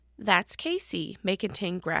That's KC may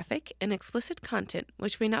contain graphic and explicit content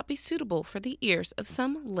which may not be suitable for the ears of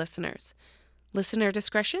some listeners. Listener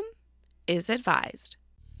discretion is advised.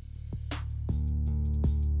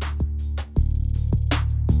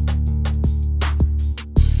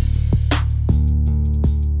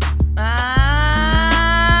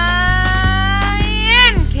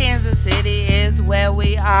 In Kansas City is where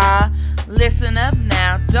we are. Listen up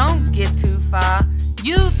now, don't get too far.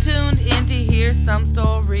 You tuned in to hear some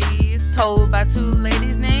stories told by two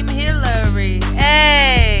ladies named Hillary.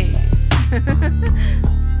 Hey!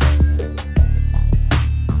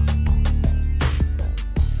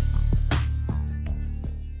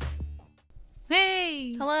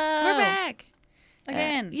 Hey! Hello. We're back.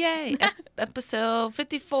 Again. Yay. Episode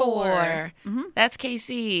 54. Mm-hmm. That's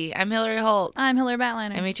KC. I'm Hillary Holt. I'm Hillary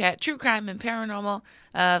Batliner. And we chat true crime and paranormal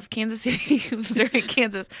of Kansas City, Missouri,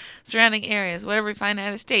 Kansas, surrounding areas, whatever we find in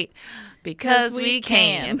either state. Because we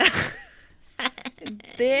can.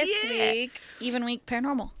 This week, Even Week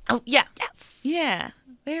Paranormal. Oh, yeah. Yes. Yeah.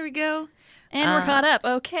 There we go. And we're caught up.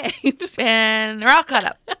 Okay. And we're all caught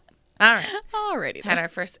up. All right. Alrighty. Had our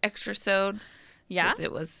first extra-sode. Yeah. 'Cause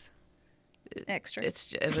it was Extra.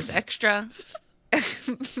 It was extra. We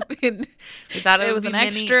thought it was would an be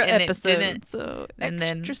extra mini, and episode. It didn't. So And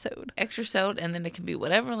then extra-sode. Extra-sode, and then it can be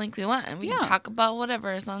whatever length we want, and we can talk about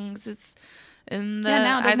whatever as long as it's in the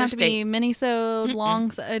now it doesn't either have to state. be mini-sode,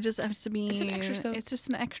 long. It just has to be. It's an extra-sode. It's just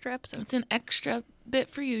an extra episode. It's an extra bit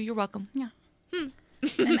for you. You're welcome. An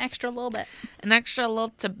extra little bit. An extra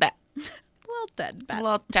little Tibet. Little dead bat.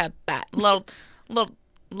 Little Tibet.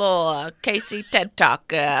 Little Casey TED Talk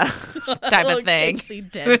type of thing. Casey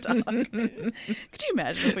TED Talk. Could you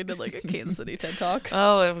imagine if we did like a Kansas City TED Talk?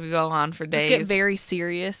 Oh, it would go on for days. Just get very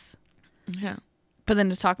serious, Yeah. but then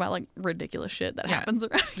just talk about like ridiculous shit that happens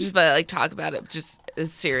around you. Just, but like talk about it just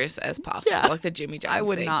as serious as possible. Yeah. Like the Jimmy John's I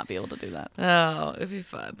would thing. not be able to do that. Oh, it'd be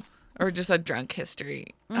fun. Or just a drunk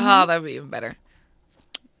history. Oh, that would be even better.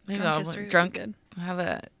 Maybe Drunk I'll history would be drunk good. have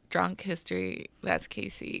a drunk history. That's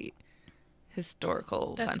Casey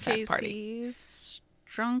historical fun fact party. Casey's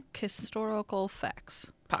drunk historical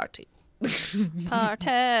facts. Party.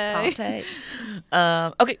 Party.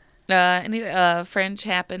 Okay. Fringe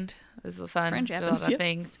happened. This was fun. Fringe Did a happened, lot of yep.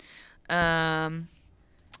 things. I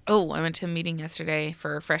went to a meeting yesterday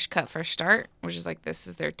for Fresh Cut Fresh Start, which is like this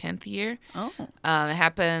is their 10th year. Oh. It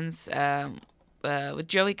happens with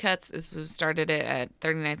Joey Cuts. Started it at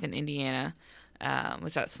 39th in Indiana.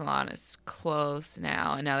 Which that salon is closed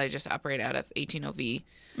now, and now they just operate out of 18OV,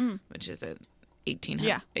 which is at 1800.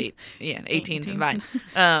 Yeah. 18th and Vine.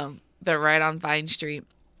 But right on Vine Street.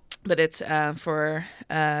 But it's for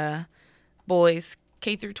boys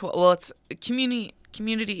K through 12. Well, it's a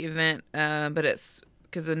community event, but it's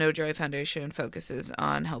because the No Joy Foundation focuses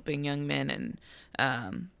on helping young men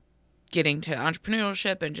and getting to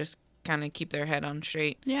entrepreneurship and just kind of keep their head on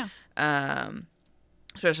straight. Yeah.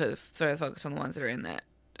 Especially for the focus on the ones that are in that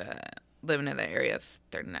living in the area of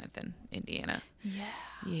 39th and Indiana.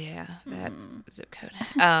 Yeah, that zip code.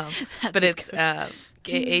 But it's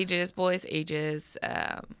boys ages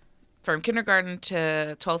from kindergarten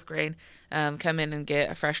to 12th grade come in and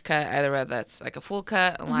get a fresh cut, either whether that's like a full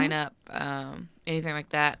cut, a lineup, anything like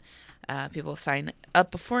that. People sign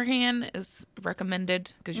up beforehand is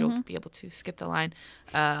recommended because you'll be able to skip the line.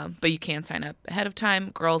 But you can sign up ahead of time.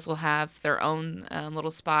 Girls will have their own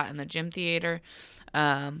little spot in the gym theater.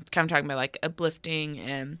 Kind of talking about like uplifting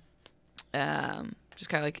and just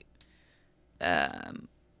kind of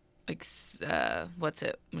what's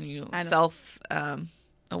it when you self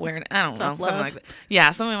awareness? I don't know, something like that.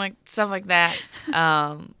 Yeah, stuff like that.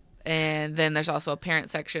 And then there's also a parent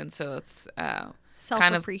section, so it's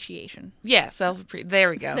Self-appreciation. There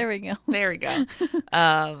we go. There we go.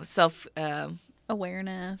 Self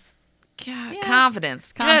Awareness.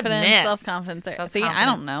 Confidence. Goodness. Self-confidence. See, I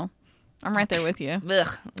don't know. I'm right there with you.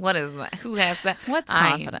 Ugh, what is that? Who has that? What's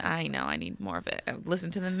confidence? I know. I need more of it.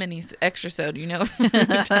 Listen to the mini extra-sode, you know what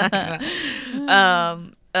we're talking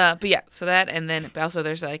about. But yeah, so that, and then also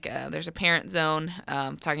there's like there's a parent zone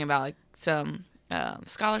talking about like some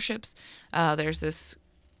scholarships. There's this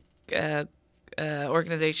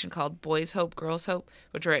organization called Boys Hope, Girls Hope,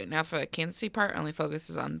 which right now for the Kansas City part only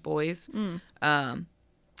focuses on boys.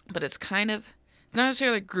 But it's kind of, it's not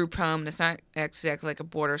necessarily a group home, and it's not exactly like a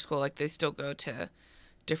border school. Like they still go to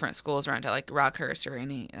different schools around to like Rockhurst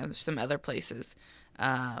or some other places.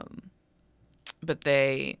 But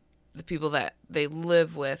the people that they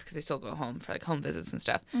live with, because they still go home for like home visits and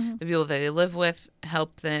stuff, the people that they live with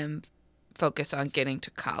help them focus on getting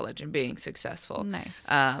to college and being successful. Nice.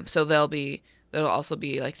 So there'll also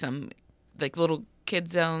be like some like little kid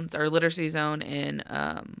zones or literacy zone in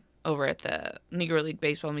over at the Negro League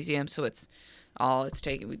Baseball Museum. So it's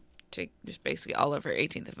taken. We take just basically all over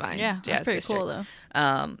 18th and Vine. Yeah, Jazz that's pretty District. cool though.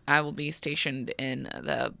 I will be stationed in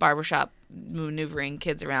the barbershop maneuvering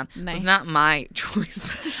kids around. Nice. It's not my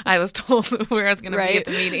choice. I was told where I was going to be at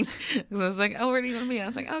the meeting. Because I was like, oh, where do you want to be? I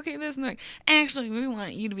was like, okay, this. And they're like, actually, we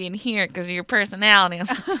want you to be in here because of your personality. I was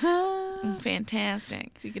like,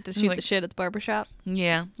 fantastic. So you get to shoot the shit at the barbershop?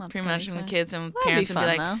 Yeah, That's pretty much. And the kids and That'd parents be would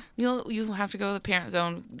be fun, like, you have to go to the parent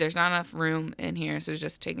zone. There's not enough room in here. So it's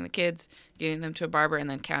just taking the kids, getting them to a barber, and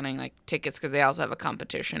then counting like tickets because they also have a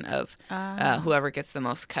competition of whoever gets the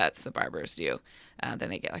most cuts, the barbers do. Then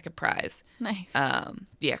they get like a prize. Nice.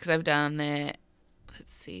 Yeah, because I've done it,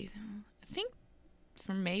 let's see, I think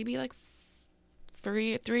for maybe like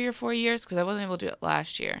 3 or 4 years because I wasn't able to do it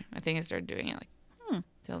last year. I think I started doing it like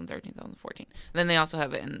 2013, 2014. And then they also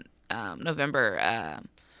have it in November,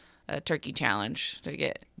 a turkey challenge to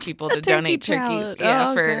get people to donate turkeys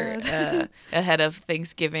for ahead of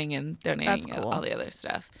Thanksgiving and donating all the other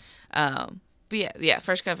stuff. But yeah,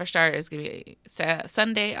 First Cut, First Start is going to be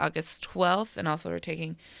Sunday, August 12th. And also we're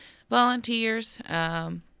taking volunteers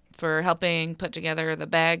for helping put together the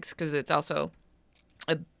bags because it's also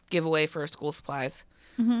a giveaway for school supplies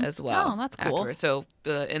as well. Oh, that's cool. Afterwards. So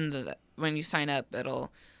when you sign up,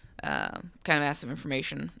 it'll kind of ask some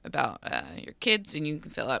information about your kids, and you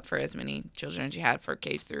can fill out for as many children as you had for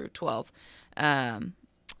K through 12. And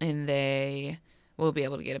they will be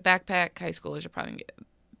able to get a backpack. High schoolers are probably going to get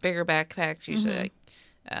bigger backpacks. Usually,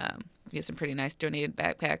 get some pretty nice donated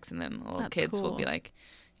backpacks, and then the little kids will be like,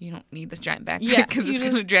 you don't need this giant backpack because it's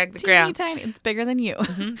going to drag the ground. Tiny. It's bigger than you.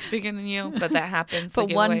 It's bigger than you, but that happens.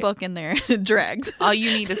 Put one book in there, it drags. All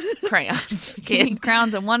you need is crayons. You need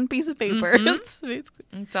crayons and one piece of paper.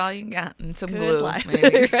 That's all you got, and some Good glue. life.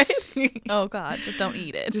 Maybe. Right? Oh God, just don't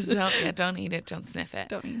eat it. Just don't eat it. Don't sniff it.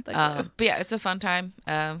 Don't eat that. But yeah, it's a fun time.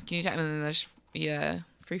 Community time, and then there's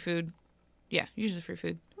free food. Yeah, usually free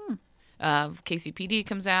food. KCPD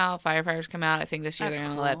comes out, firefighters come out. I think this year they're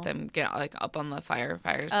going to let them get like up on the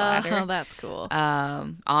firefighters ladder. Oh, that's cool.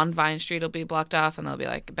 On Vine Street will be blocked off, and there'll be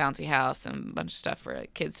like a bouncy house and a bunch of stuff for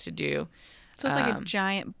like kids to do. So it's like a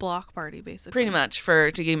giant block party, basically. Pretty much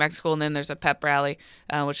to get back to school, and then there's a pep rally,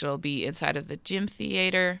 which will be inside of the gym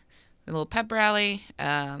theater. A little pep rally,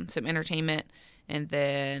 some entertainment, and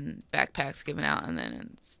then backpacks given out, and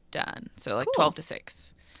then it's done. So like 12 to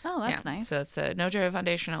 6. Oh, that's nice. So it's the No Joy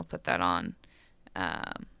Foundation. I'll put that on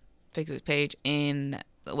Facebook page and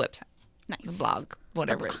the website. Nice. The blog,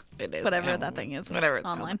 whatever it is. Whatever that thing is. Whatever it's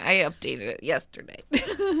online. called. I updated it yesterday,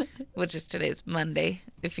 which is today's Monday,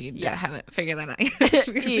 if you haven't figured that out.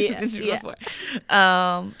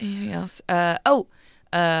 Anything else?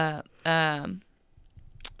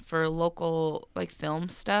 For local like film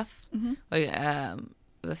stuff, like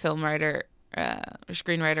the film writer or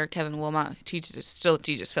screenwriter Kevin Wilmot still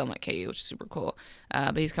teaches film at KU, which is super cool.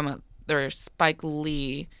 But he's come up. There's Spike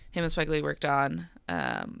Lee. Him and Spike Lee worked on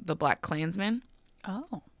The Black Klansman.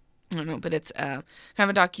 Oh, I don't know, but it's kind of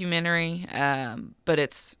a documentary. But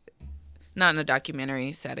it's not in a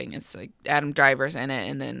documentary setting. It's like Adam Driver's in it,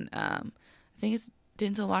 and then I think it's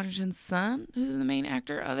Denzel Washington's son who's the main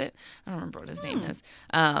actor of it. I don't remember what his name is.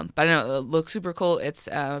 But I know it looks super cool. It's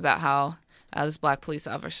about how this black police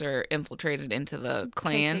officer infiltrated into the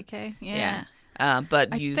Klan. KKK. Yeah.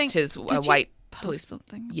 But used his white police.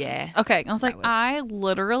 Something. Yeah. Okay. I was like, I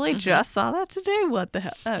literally just saw that today. What the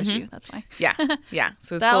hell? Oh, it was you. That's fine. Yeah.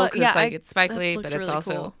 So it's cool because it's Spike Lee, but it's really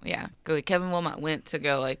also cool. like Kevin Wilmot went to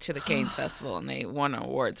go like to the Cannes Festival, and they won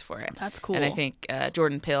awards for it. That's cool. And I think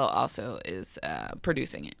Jordan Peele also is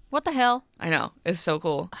producing it. What the hell? I know, it's so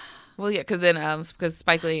cool. Well, yeah, because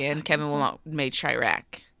Spike Lee and Kevin Wilmot made Chirac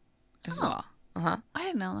as well. I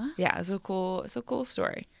didn't know that. Yeah, it's a cool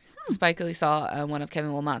story. Spike Lee saw one of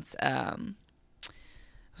Kevin Wilmot's.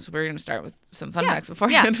 So we're gonna start with some fun facts before.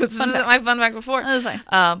 Yeah, this isn't my fun fact before. That's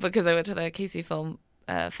fine. Because I went to the KC Film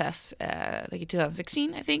Fest like in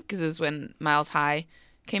 2016, I think, because it was when Miles High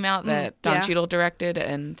came out that Don Cheadle directed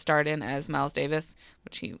and starred in as Miles Davis,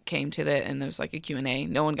 which he came to and there's like a Q&A.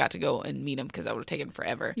 No one got to go and meet him because that would have taken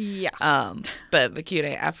forever. Yeah. But the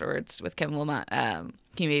Q&A afterwards with Kevin Wilmot,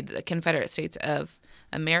 he made the Confederate States of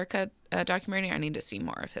America documentary. I need to see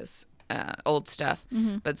more of his old stuff.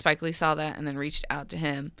 But Spike Lee saw that and then reached out to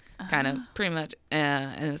him kind of pretty much.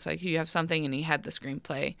 And it's like, you have something, and he had the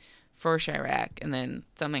screenplay for Chirac, and then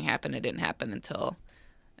something happened. It didn't happen until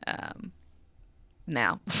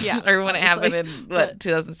now. Yeah. Or when it happened in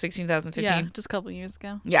 2016, 2015. Yeah, just a couple years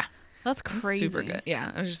ago. Yeah. That's crazy. Super good.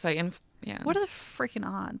 Yeah. I was just like, what are the freaking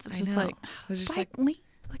odds? It's just know. like, It's just Spike Lee?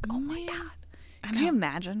 Like, oh my God. Could you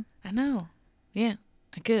imagine? I know. Yeah.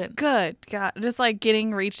 I could. Good. God, just like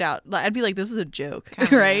getting reached out. Like, I'd be like, this is a joke,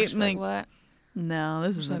 Kinda right? gosh, like, what? No,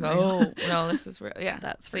 this It's isn't like, real. oh no, this is real. Yeah,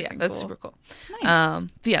 That's so yeah, freaking that's cool. super cool. Nice. So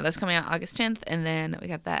yeah, that's coming out August 10th, and then we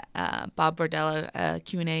got that Bob Bordello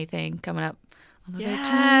Q&A thing coming up on the 13th.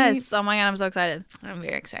 Yes. Oh my God, I'm so excited. I'm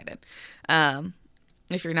very excited.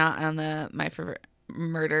 If you're not on the My Favorite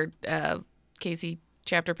Murdered Casey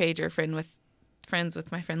chapter page or friends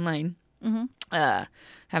with my friend Lane,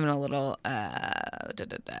 having a little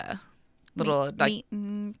like meet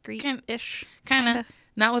and greet ish. kind of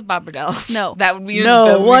not with Bob Bordello. No, that would be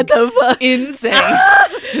what the fuck? insane.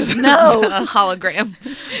 Just No. a hologram.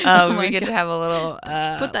 We get to have a little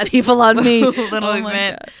Put that evil on me. little Oh my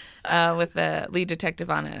event God. with the lead detective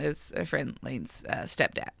on it. Is a friend Lane's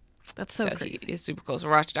stepdad. That's so He crazy. is super cool. So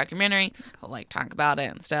we'll watch a documentary. He'll like talk about it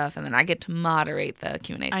and stuff, and then I get to moderate the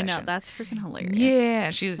Q&A session. I know, that's freaking hilarious.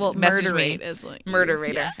 Yeah, she's Well, messaged murder me. rate is like Murder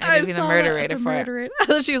rater. Yeah, I had to be the saw murder that, rater the for murder it.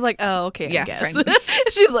 rate. She was like, "Oh, okay, Yeah, I guess." Frank.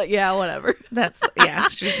 She's like, "Yeah, whatever." That's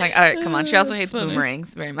She's like, all right, come on. She also That's hates funny.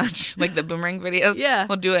 boomerangs very much, like the boomerang videos. Yeah.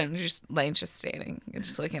 we'll do it, and Lane's just standing and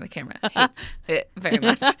just looking at the camera. Hates it very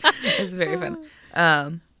much. It's very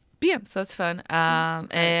fun. But yeah, so it's fun.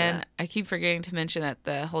 And I keep forgetting to mention that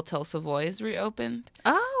the Hotel Savoy is reopened.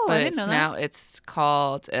 Oh, But I didn't know that. now it's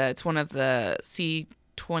called. It's one of the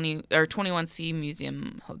C20 or 21C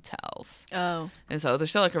museum hotels, Oh, and so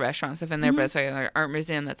there's still like a restaurant and stuff in there, but it's like an art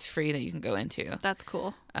museum that's free that you can go into. that's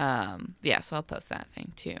cool. Yeah, so I'll post that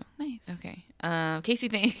thing too. Nice. Okay. Casey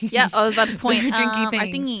things. Yeah, I was about to point. Drinky Our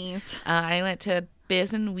things. thingies. I went to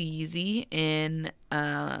Biz and Wheezy in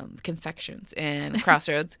Confections in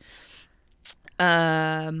Crossroads.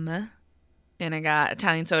 And I got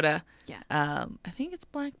Italian soda. Yeah. I think it's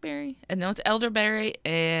blackberry. No, it's elderberry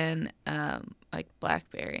and like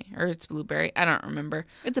blackberry, or it's blueberry. I don't remember.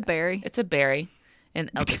 It's a berry. It's a berry and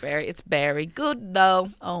elderberry. It's very good though.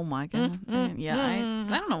 Oh my God. I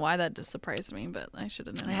don't know why that just surprised me, but I should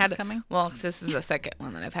have known it was coming. Well, 'cause this is the second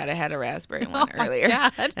one that I've had. I had a raspberry one earlier.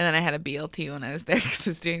 God. And then I had a BLT when I was there because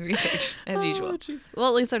I was doing research as usual. Well,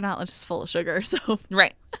 at least they're not just full of sugar. So,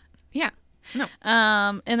 Right. Yeah. No.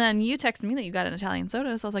 and then you texted me that you got an Italian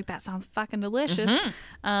soda, so I was like, that sounds fucking delicious.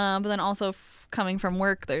 But then also coming from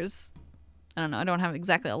work, I don't know, I don't have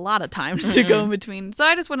exactly a lot of time to go in between. So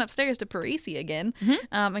I just went upstairs to Parisi again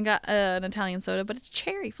and got an Italian soda, but it's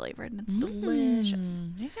cherry flavored and it's delicious.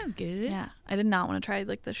 That sounds good. Yeah. I did not want to try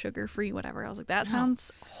like the sugar free whatever. I was like, that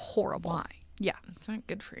sounds horrible. Why? Yeah. It's not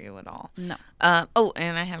good for you at all. No. And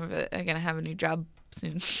I'm gonna have a new job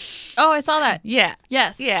soon. Oh, I saw that. Yeah.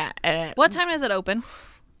 Yes. Yeah. What time does it open?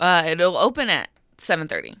 It'll open at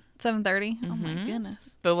 7:30. 7:30. Oh my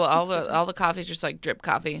goodness. But all the coffee's just like drip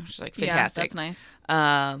coffee, which is like fantastic. Yeah, that's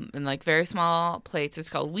nice. And like very small plates. It's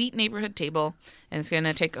called Wheat Neighborhood Table, and it's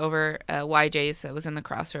gonna take over YJ's that was in the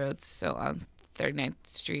Crossroads, so on 39th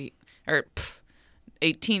Street or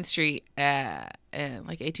 18th Street, and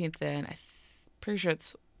like 18th and pretty sure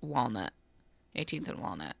it's Walnut, 18th and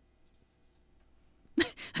Walnut.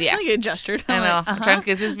 Yeah, I think it gestured. I know. I'm trying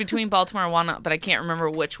because it's between Baltimore and Walnut, but I can't remember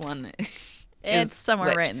which one. It's somewhere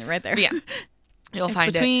which. right there. But yeah, you'll It's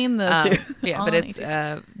find between those two. Yeah, All but on it's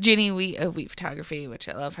 18. Ginny Wheat of Wheat Photography, which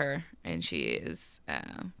I love her, and she is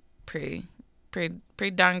pretty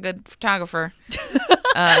darn good photographer.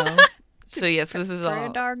 So yes, this is all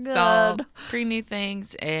darn it's all good. pretty new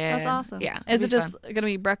things, and That's awesome. Yeah, Is it'll it be just fun. going to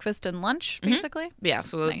be breakfast and lunch, basically? Yeah,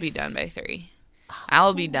 so we'll be Nice. done by 3.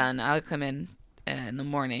 I'll be done. I'll come in the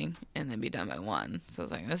morning and then be done by 1. So I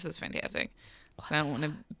was like, this is fantastic. I don't want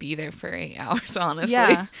to be there for 8 hours, honestly.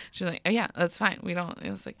 Yeah. She's like, oh, yeah, that's fine. We don't.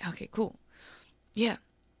 It was like, okay, cool. Yeah.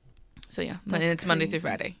 So, yeah. And it's Monday through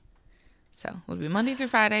Friday. So, it'll be Monday through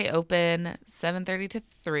Friday, open 7:30 to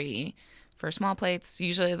 3 for small plates.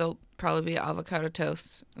 Usually, they'll probably be avocado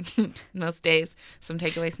toast most days, some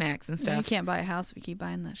takeaway snacks and You stuff. can't buy a house if you keep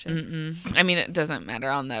buying that shit. I mean, it doesn't matter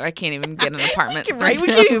on that. I can't even get an apartment. Right? We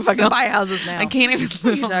can't even fucking buy houses now. I can't even What are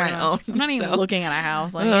live you on talking my about? own. I'm not even so. looking at a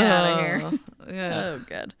house. Like, get out of here. Yeah. Oh,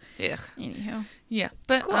 good. Yeah. Anywho. Yeah.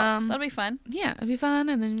 But Cool. That'll be fun. yeah, it'll be fun.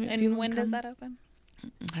 And then And people when come. does that open?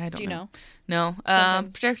 I don't Do you know? No.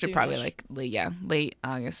 Sometime Projected probably soonish. like late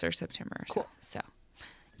August or September or Cool. so.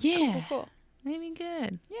 So yeah, Cool. maybe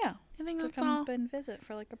good. Yeah. I think To that's all. come and visit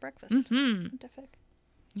for like a breakfast. Mm-hmm. Terrific.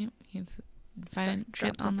 Yep. You Sorry, find dropped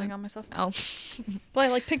shit on something the. on myself. Oh. Well, I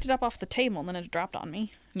like picked it up off the table and then it dropped on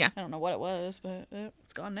me. Yeah. I don't know what it was, but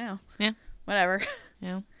it's gone now. Yeah. Whatever.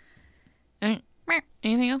 Yeah. All right.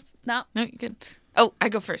 Anything else? No, No, you good. Oh, I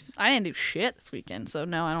go first. I didn't do shit this weekend, so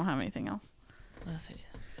no, I don't have anything else. What else I did?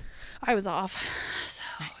 I was off, so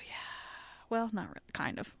Nice. yeah. Well, not really,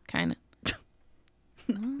 kind of. Kind of.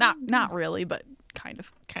 Not really, but kind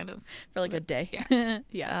of for like a day. Yeah.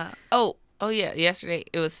 Yeah. Oh yeah. Yesterday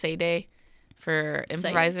it was Say Day for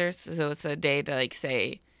improvisers. So it's a day to like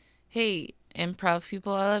say, "Hey, improv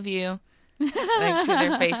people, I love you," like to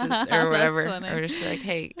their faces or whatever, or just be like,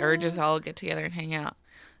 "Hey," or just all get together and hang out.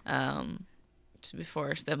 Just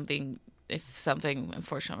before something, if something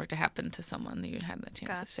unfortunate were to happen to someone, you had that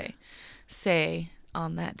chance to say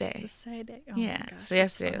on that day. It's a Say Day. Oh Yeah. my gosh, So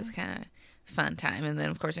yesterday was kind of fun time, and then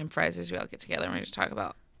of course improvisers, we all get together and we just talk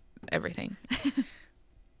about everything.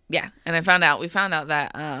 Yeah, and we found out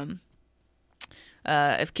that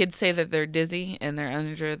if kids say that they're dizzy and they're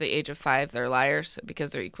under the age of 5, they're liars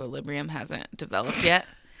because their equilibrium hasn't developed yet.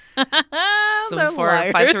 So before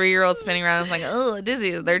a 3-year-old spinning around is like, "Oh,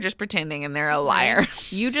 dizzy," they're just pretending and they're a liar.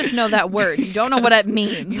 You just know that word. You don't know what it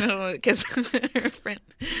means. You know, because her friend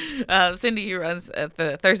Cindy, who runs at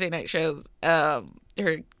the Thursday night shows,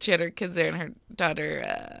 she had her kids there and her daughter,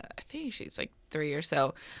 I think she's like 3 or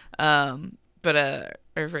so, but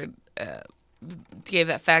her friend gave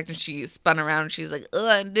that fact and she spun around and she's like, "Oh,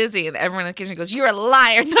 I'm dizzy," and everyone in the kitchen goes, "You're a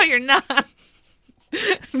liar." "No, you're not."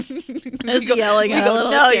 Just yelling at a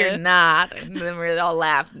little "No, kid. you're not." And then we all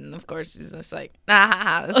laughed, and of course she's just like,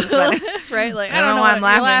 this is funny. Right? Like, I don't know why I'm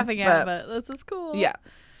laughing at, but this is cool. Yeah.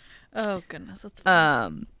 Oh goodness, that's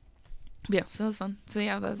fun. Yeah, so that was fun. So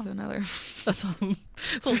yeah, that's another. That's awesome.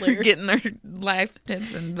 We're getting our life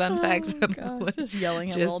tips and fun facts. God, just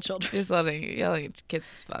yelling at little children. Just yelling at kids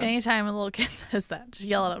is fun. Anytime a little kid says that, just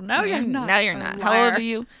yell at them. No, you're not. No, you're not. How old are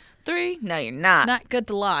you? 3? No, you're not. It's not good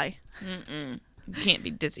to lie. You can't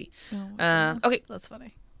be dizzy. Oh, okay. That's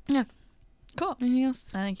funny. Yeah. Cool. Anything else?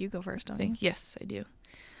 I think you go first, don't you? Yes, I do.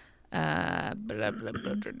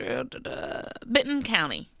 Benton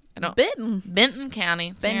County. Benton County.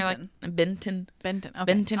 It's near, like, Benton. Benton. Okay.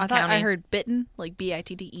 Benton I thought County. I heard bitten, like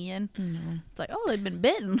Bitten. No. It's like, oh, they've been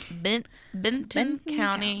bitten. Benton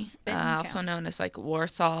County. Benton Also County. known as like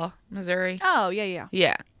Warsaw, Missouri. Oh, yeah.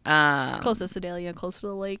 Yeah. Close to Sedalia, close to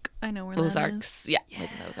the lake. I know where that Ozarks. is. Yeah. Lake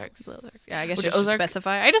of Ozarks. Yeah, I guess Which you should Ozark-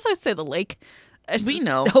 specify. I just always say the lake. I just We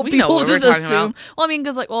know. hope We know people what we're just talking assume. about. Well, I mean,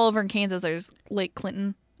 because like all over in Kansas, there's Lake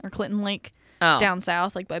Clinton or Clinton Lake down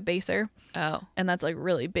south, like by Baser. Oh. And that's like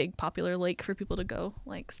really big, popular lake for people to go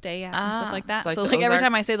like stay at and stuff like that. so So like like, the every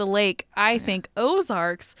time I Ozarks? say the lake, I think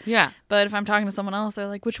Ozarks. Yeah. But if I'm talking to someone else, they're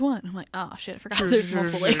like, "Which one?" I'm like, "Oh shit, I forgot True, there's true,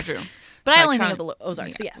 multiple true, lakes." true. But I Like only trying- think of the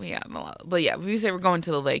Ozarks. Yeah, Yes. yeah, a lot. But yeah, if you say we're going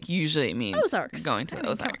to the lake, usually it means Ozarks. going to I the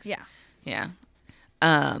mean, come on. Ozarks. Yeah. Yeah.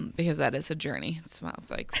 Because that is a journey. It's about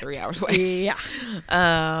like 3 hours away. Yeah.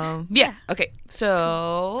 Yeah. Okay.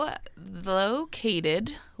 So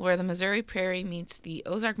located where the Missouri Prairie meets the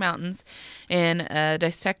Ozark Mountains and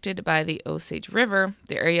dissected by the Osage River,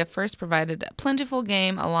 the area first provided plentiful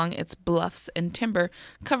game along its bluffs and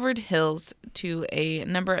timber-covered hills to a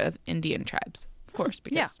number of Indian tribes. Of course,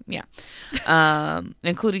 because,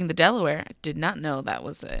 including the Delaware. I did not know that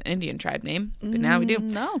was an Indian tribe name, but now we do.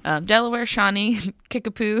 No. Delaware, Shawnee,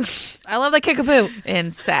 Kickapoo, I love the Kickapoo.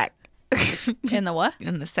 and Sac. In the what?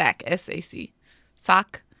 In the Sac, S-A-C.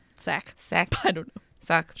 Sock. Sack. I don't know.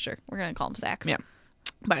 Sock. Sure. We're going to call them sacks. Yeah.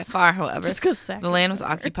 By far, however, Just 'cause sack the is land was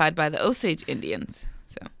better. occupied by the Osage Indians.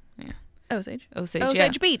 So, yeah. Osage. Osage, Osage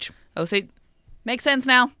yeah. Beach. Osage. Makes sense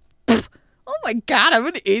now. Oh my God, I'm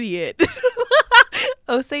an idiot.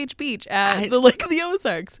 Osage Beach at the Lake of the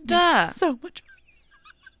Ozarks. Duh. Makes so much.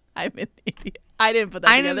 I'm an idiot. I didn't put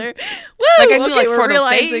that I together. didn't- Woo! Like, I knew, like, we're Fort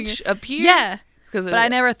realizing- Osage up here. Yeah, But but I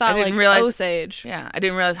never thought like Osage. Yeah, I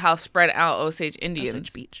didn't realize how spread out Osage Indians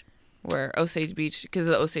Osage Beach. were. Osage Beach, because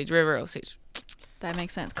of the Osage River, Osage. That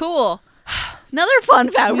makes sense. Cool. Another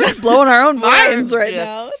fun fact. We're just blowing our own minds right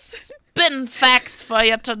Just now. Spitting facts for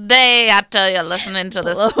you today. I tell you, listening to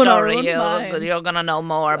this Blowing our story, own minds. you're going to know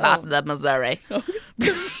more about the Missouri.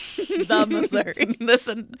 The Missouri.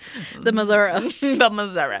 Listen. The Missouri. The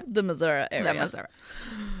Missouri. The Missouri area. The Missouri.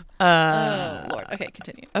 Oh, Lord. Okay,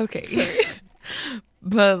 continue. Okay.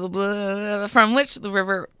 Blah, blah, blah, from which the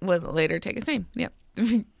river would later take its name. Yep.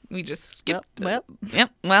 We just skipped. Well.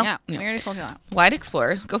 Yep. Well, Yeah, we yeah. already told you that. White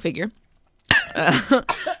explorers. Go figure.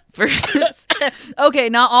 First, Okay,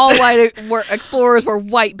 not all explorers were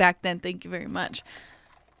white back then. Thank you very much.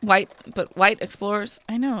 white explorers.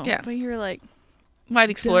 I know. Yeah. But you were like, White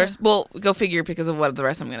explorers. Well, go figure because of what the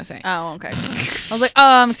rest I'm going to say. oh, okay. I was like,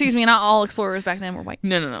 excuse me, not all explorers back then were white.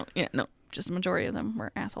 No. Yeah, no. Just a majority of them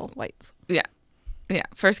were asshole whites. Yeah. Yeah.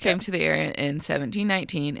 First came to the area in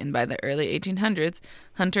 1719, and by the early 1800s,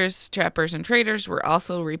 hunters, trappers, and traders were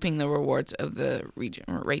also reaping the rewards of the region.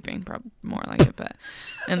 Or raping, probably more like it, but.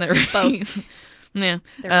 And they're both. Yeah.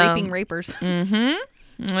 They're raping rapers.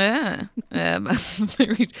 Mm-hmm. Yeah.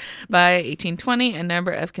 By 1820, a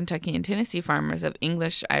number of Kentucky and Tennessee farmers of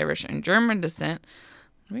English, Irish, and German descent.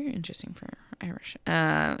 Very interesting for Irish.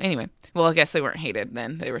 Anyway, well, I guess they weren't hated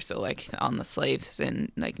then. They were still like on the slaves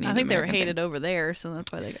and like Native I think they were American hated thing. over there, so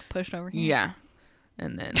that's why they got pushed over here. Yeah.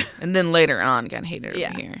 And then later on got hated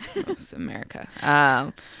Yeah. over here. Most America.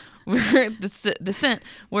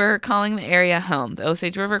 We're calling the area home. The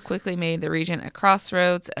Osage River quickly made the region a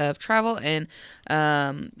crossroads of travel and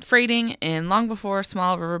freighting, and long before,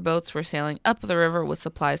 small river boats were sailing up the river with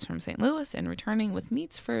supplies from St. Louis and returning with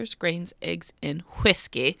meats, furs, grains, eggs, and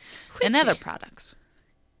whiskey. And other products.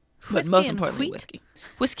 But Whiskey most and importantly, wheat? whiskey.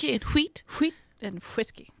 Whiskey and wheat Wheat and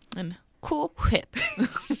whiskey. and Cool Whip.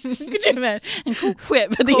 Could you imagine? And Cool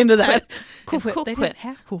Whip at the end of that. Cool And Whip. Cool They Whip. didn't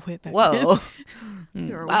have Cool Whip back Whoa. then.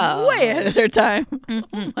 They were Wow. way ahead of their time.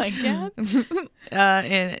 Oh my God.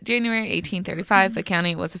 In January 1835, the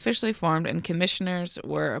county was officially formed, and commissioners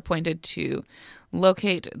were appointed to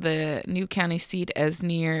locate the new county seat as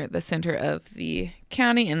near the center of the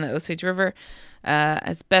county in the Osage River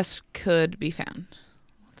as best could be found.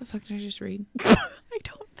 What the fuck did I just read? I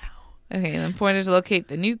don't know. Okay, and appointed to locate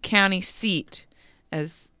the new county seat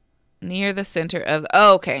as near the center of.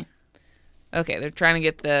 Oh, okay. Okay, they're trying to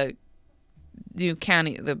get the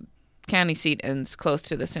county seat as close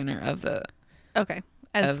to the center of the. Okay.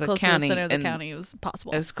 As Of the close county to the center of the and- county as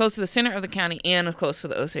possible. As close to the center of the county and as close to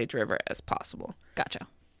the Osage River as possible. Gotcha.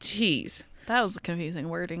 Jeez. That was a confusing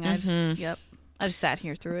wording. I just sat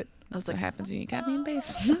here through it. I was That's what like, happens when you got me in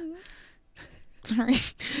base. Sorry.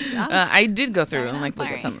 I did go through and like look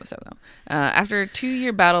at some of the stuff though. After a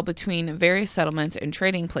 2-year battle between various settlements and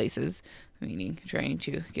trading places, meaning trying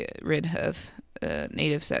to get rid of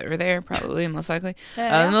natives that were there, probably most likely.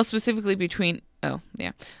 Most specifically between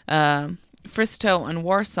Fristow and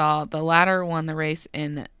Warsaw, the latter won the race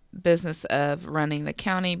in business of running the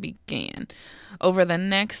county began. Over the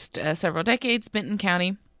next several decades, Benton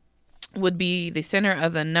County would be the center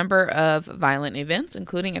of a number of violent events,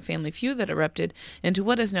 including a family feud that erupted into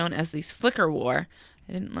what is known as the Slicker War.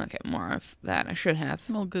 I didn't look at more of that. I should have.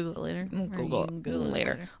 we'll Google it later. We'll Or Google you can it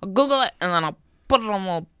later. I'll Google it and then I'll put it on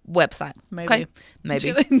the website. Maybe. Okay?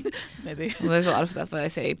 Maybe. Maybe. Well, there's a lot of stuff that I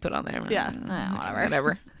say put on there. Yeah,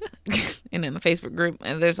 Whatever. And in the Facebook group,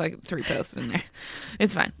 and there's like 3 posts in there.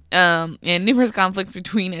 It's fine. And numerous conflicts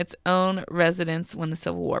between its own residents when the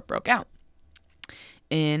Civil War broke out.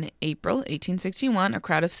 In April 1861, a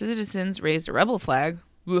crowd of citizens raised a rebel flag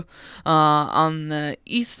on the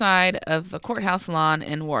east side of the courthouse lawn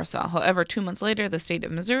in Warsaw. However, 2 months later, the state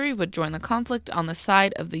of Missouri would join the conflict on the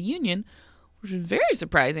side of the Union, which is very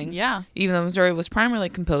surprising. Yeah. Even though Missouri was primarily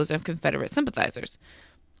composed of Confederate sympathizers.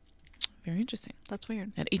 Very interesting. That's weird.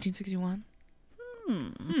 At 1861.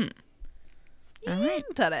 All right.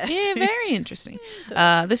 Interesting. Yeah, very interesting.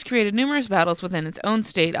 This created numerous battles within its own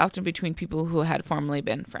state, often between people who had formerly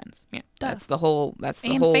been friends. Yeah, that's the whole. That's the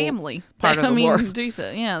and whole family part of the war.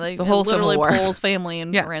 Decent. Yeah, they The whole literally Civil War. pulls family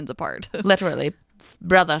and Yeah. friends apart. Literally,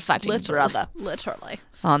 brother fighting brother Literally.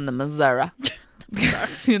 on the Missouri.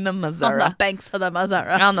 In the On Missouri. the banks of the Missouri.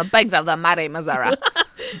 On the banks of the mighty Missouri.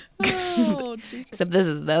 Oh, Jesus. Except this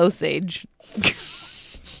is the Osage.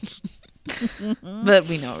 But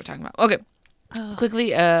we know what we're talking about. Okay.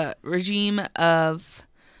 Quickly, regiment, it doesn't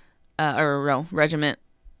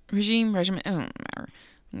matter.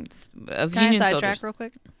 Of Can I Union sidetrack soldiers. real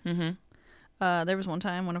quick? Mm-hmm. There was one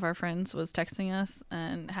time one of our friends was texting us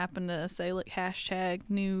and happened to say like hashtag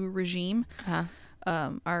new regime.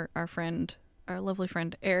 Our friend, our lovely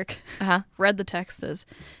friend Eric, read the text as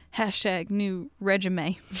hashtag new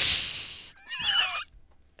regime.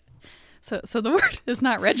 So the word is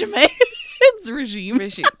not regime, it's regime.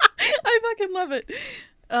 Regime. I fucking love it.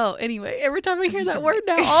 Oh, anyway, every time I hear that word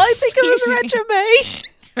now, all I think of is regime.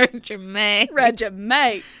 Regime.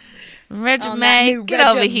 Regime. Get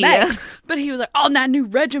over here. But he was like, "Oh, that new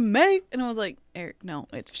regime," and I was like, "Eric, no,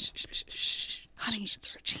 it's shh. Honey,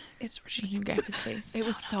 it's regime. It's regime." You grab his face. It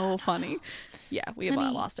was so funny. Yeah, we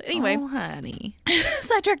about lost it. Anyway, Oh, honey.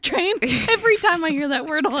 sidetrack train. Every time I hear that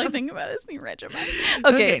word, all I think about is new regime.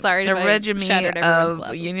 Okay, sorry. A if I regiment shattered everyone's of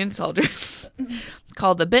glasses. Union soldiers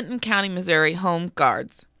called the Benton County, Missouri Home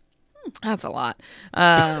Guards. That's a lot.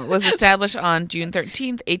 Was established on June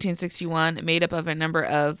 13th, 1861, made up of a number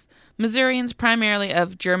of Missourians, primarily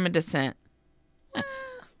of German descent.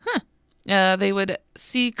 They would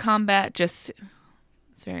see combat just...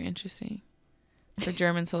 It's very interesting for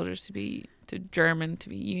German soldiers to to German to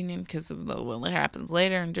be Union because of what happens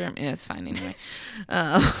later in Germany. It's fine anyway.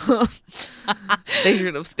 They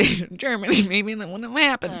should have stayed in Germany. Maybe that wouldn't have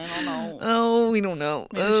happened. I don't know. Oh, we don't know.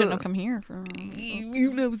 Maybe they shouldn't have come here.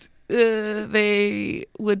 Who knows? They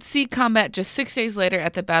would see combat just 6 days later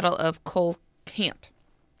at the Battle of Cole Camp.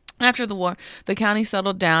 After the war, the county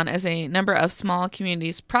settled down as a number of small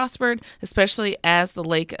communities prospered, especially as the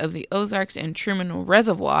Lake of the Ozarks and Truman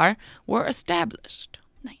Reservoir were established.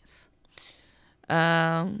 Nice.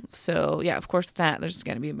 So, yeah, of course, there's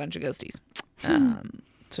going to be a bunch of ghosties.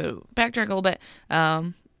 So, backtrack a little bit.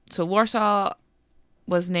 So, Warsaw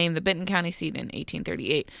was named the Benton County seat in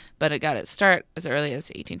 1838, but it got its start as early as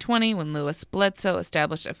 1820 when Lewis Bledsoe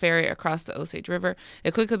established a ferry across the Osage River.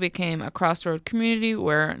 It quickly became a crossroad community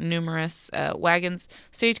where numerous wagons,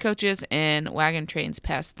 stagecoaches, and wagon trains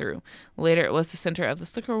passed through. Later, it was the center of the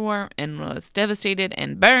Slicker War and was devastated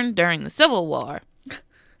and burned during the Civil War.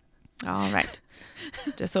 All right.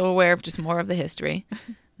 Just so aware of just more of the history.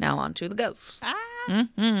 Now on to the ghosts.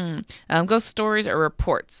 Ghost stories are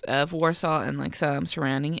reports of Warsaw and like some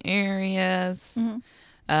surrounding areas.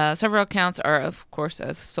 Several accounts are, of course,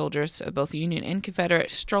 of soldiers of both Union and Confederate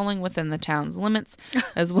strolling within the town's limits,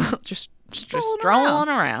 as well just strolling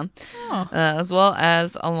around. As well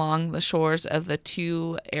as along the shores of the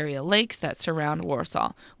 2 area lakes that surround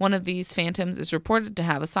Warsaw. One of these phantoms is reported to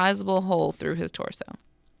have a sizable hole through his torso.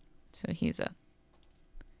 So he's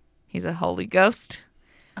a holy ghost.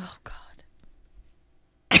 Oh, God.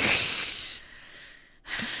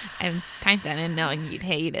 I typed that in knowing you'd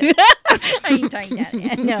hate it. I typed that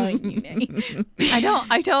in knowing you'd hate it.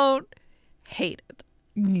 I don't hate it.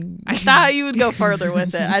 I thought you would go further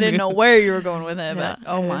with it. I didn't know where you were going with it, but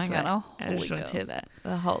oh my God. I just went to that.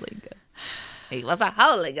 The Holy Ghost. He was a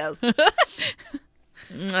Holy Ghost. At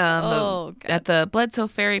the Bledsoe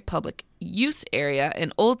Ferry public use area,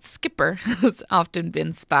 an old skipper has often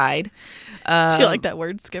been spied. Do you like that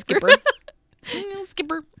word, skipper?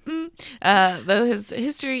 Skipper. Though his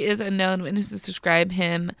history is unknown, witnesses describe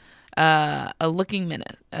him as looking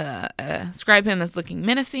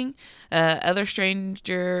menacing. Other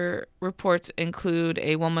stranger reports include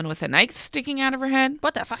a woman with a knife sticking out of her head.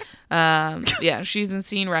 What the fuck? Yeah, she's been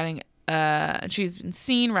seen riding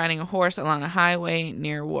a horse along a highway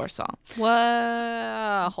near Warsaw.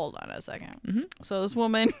 What? Hold on a second. So this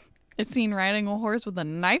woman is seen riding a horse with a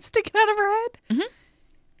knife sticking out of her head?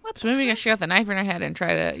 So maybe she got the knife in her head and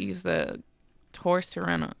tried to use the horse to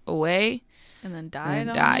run away. And then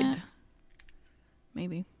died.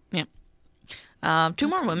 Maybe. Yeah. 2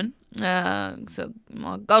 more women. So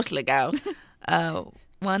more ghostly go.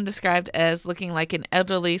 One described as looking like an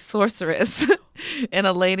elderly sorceress and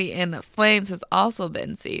a lady in flames has also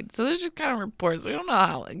been seen. So there's just kind of reports. We don't know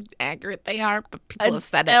how accurate they are, but people have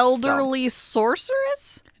said it. Elderly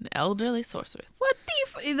sorceress? An elderly sorceress. What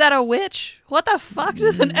is that a witch? What the fuck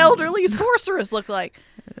does an elderly sorceress look like?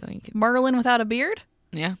 Merlin without a beard?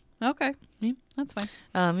 Yeah. Okay. Yeah. That's fine.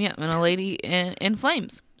 Yeah, and a lady in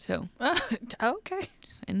flames. So okay.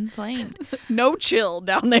 Just inflamed. No chill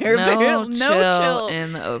down there. No chill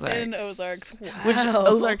in the Ozarks. In Ozarks. Wow. Which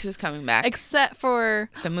Ozarks is coming back. Except for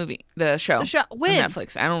the show. When? On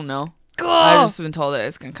Netflix. I don't know. Oh. I've just been told that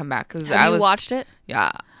it's gonna come back because Have you watched it?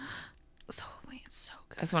 Yeah. So wait, it's so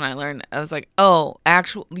good. That's when I learned. I was like, oh,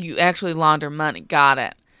 you actually launder money. Got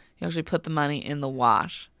it. You actually put the money in the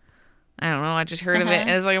wash. I don't know. I just heard of it. And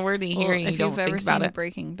it's like a word you hear and you don't think about it. If you've ever seen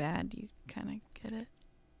Breaking Bad, you kind of get it.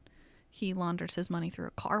 He launders his money through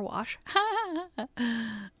a car wash.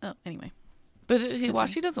 Oh, anyway. But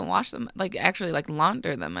he doesn't wash them, actually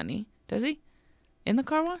launder the money, does he? In the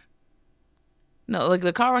car wash? No,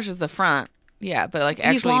 the car wash is the front. Yeah, but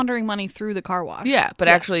actually... He's laundering money through the car wash. Yeah, but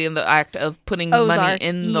actually in the act of putting money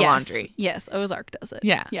in the laundry. Yes, Ozark does it.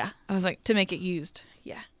 Yeah. Yeah. I was like... To make it used.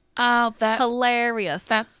 Yeah. Oh, that... Hilarious.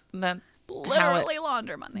 That's literally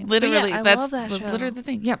launder money. Literally, I that's love that show. Literally the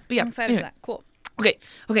thing. Yeah, but yeah. I'm excited for that. Cool.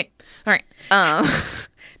 Okay. All right.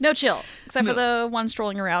 No chill, except for the one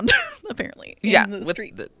strolling around, apparently, in the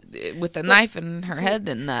streets. With the knife in her head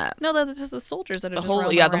and that. No, that's just the soldiers that are the just holy,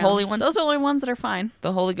 roaming the around. holy one. Those are the only ones that are fine.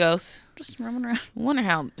 The Holy Ghost. Just roaming around. I wonder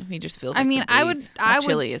how if he just feels. I mean, I would. How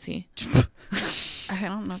chilly is he? I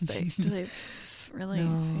don't know if do they really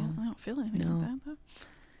feel. I don't feel anything like that. Though.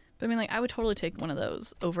 But I mean, I would totally take one of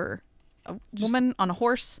those over a woman on a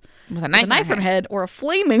horse with a knife in her head, or a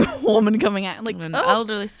flaming woman coming at an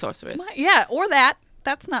elderly sorceress. Or that.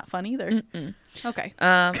 That's not fun either. Mm-mm. Okay.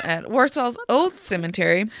 At Warsaw's Old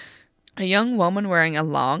Cemetery, a young woman wearing a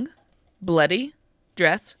long, bloody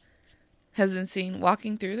dress has been seen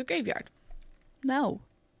walking through the graveyard. No.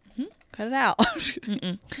 Cut it out.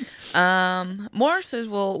 More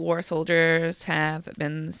Civil War soldiers have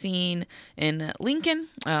been seen in Lincoln.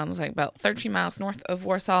 It's like about 13 miles north of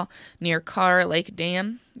Warsaw, near Carr Lake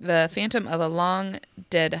Dam. The phantom of a long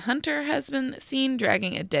dead hunter has been seen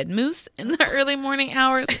dragging a dead moose in the early morning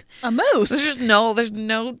hours. A moose? There's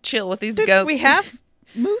no chill with these ghosts. We have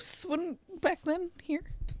moose back then here?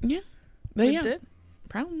 Yeah. They did?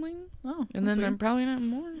 Probably. Oh, and then they're probably not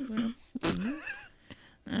more. So.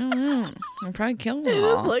 I don't know. I'll probably kill them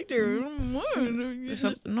all. It's like they're Just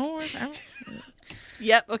up north.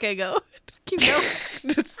 Yep. Okay, go. Keep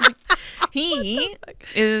going. He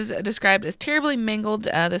is described as terribly mangled.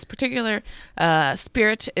 This particular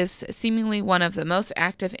spirit is seemingly one of the most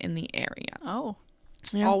active in the area. Oh.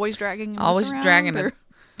 Yeah. Always dragging a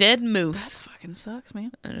dead moose. That fucking sucks,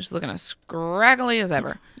 man. And just looking as scraggly as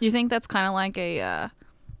ever. You think that's kind of like a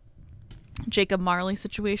Jacob Marley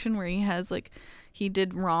situation where he has he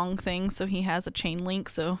did wrong things, so he has a chain link,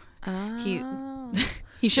 so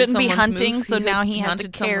he shouldn't be hunting, moose. so now he has to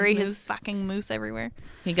carry his moose. fucking moose everywhere.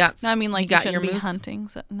 He got. No, I mean, he you got shouldn't your be moose? hunting.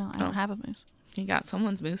 So, no, I don't have a moose. He got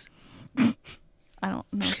someone's moose. I don't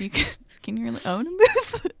know if you can you really own a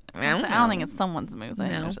moose? I don't I don't think it's someone's moose. I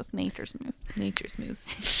think No. it's just nature's moose. Nature's moose.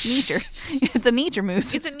 Nature. It's a nature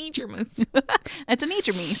moose. It's a nature moose. It's a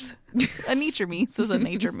nature moose. A nature moose is a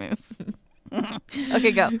nature moose.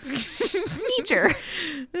 Okay, go. Nature.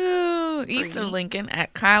 Oh, east of Lincoln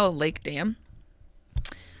at Kyle Lake Dam.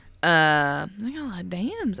 They got a lot of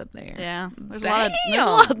dams up there. Yeah. There's Damn. a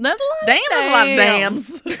lot of Damn, there's a lot of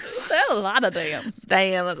dams. There's a lot of dams.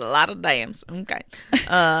 Damn, there's a lot of dams. Okay.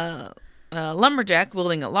 A lumberjack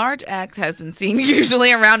wielding a large axe has been seen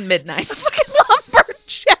usually around midnight. Fucking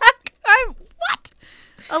lumberjack. What?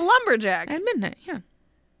 A lumberjack. At midnight, yeah.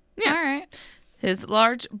 Yeah. All right. His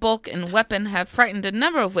large bulk and weapon have frightened a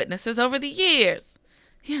number of witnesses over the years.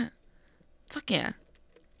 Yeah. Fuck yeah.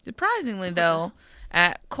 Surprisingly, though,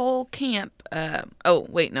 at Cole Camp... I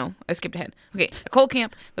skipped ahead. Okay, at Cole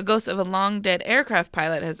Camp, the ghost of a long-dead aircraft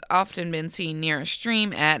pilot has often been seen near a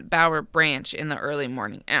stream at Bower Branch in the early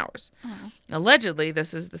morning hours. Oh. Allegedly,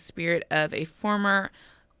 this is the spirit of a former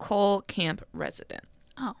Cole Camp resident.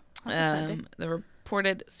 Oh. That's The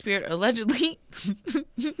reported spirit allegedly...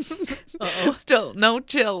 Still, no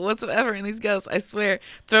chill whatsoever in these ghosts, I swear.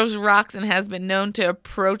 Throws rocks and has been known to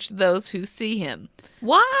approach those who see him.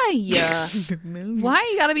 Why? Why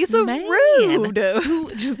you gotta be so rude?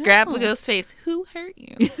 Who just grab the ghost's face? Who hurt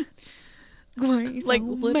you? Why are you so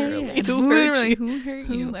literally. mad? Who Literally, hurt who hurt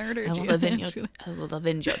you? Who murdered I you? will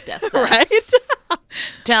avenge your death, son. Right?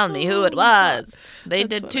 Tell me who it was. They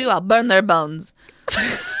That's did too. I'll burn their bones.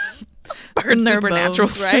 Burn their supernatural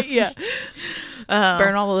bones, right? Yeah. Uh,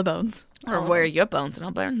 Burn all of the bones. Or wear your bones and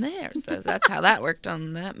I'll burn theirs. That's how that worked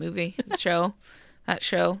on that movie, show. That's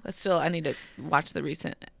still, I need to watch the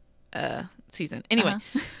recent season. Anyway,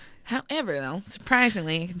 however, though,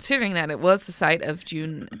 surprisingly, considering that it was the site of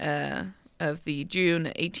the June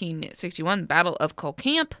 1861 Battle of Cole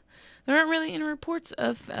Camp, there aren't really any reports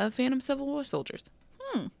of phantom Civil War soldiers.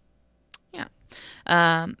 Yeah.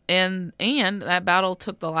 And that battle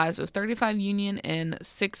took the lives of 35 Union and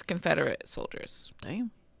 6 Confederate soldiers.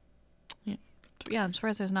 Damn. Yeah. Yeah, I'm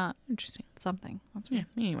surprised there's not Interesting. something. Yeah.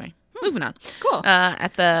 Anyway, moving on. Cool.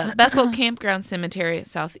 At the Bethel Campground Cemetery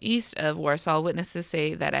southeast of Warsaw, witnesses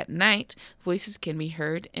say that at night, voices can be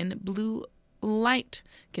heard and blue light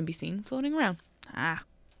can be seen floating around.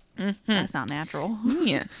 That's not natural.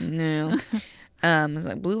 Yeah. No. It's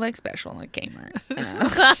like blue light special, like Kmart.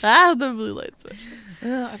 The blue light switch.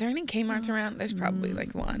 Are there any Kmarts around? There's probably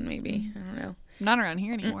like one, maybe. I don't know. Not around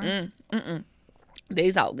here anymore.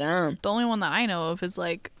 They's all gone. The only one that I know of is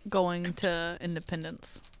like going to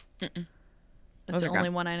Independence. That's Those the are only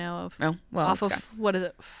gone. one I know of. Oh, well, Off it's of, what is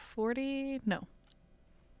it, 40? No.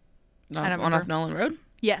 gone. I don't Off remember. Nolan Road?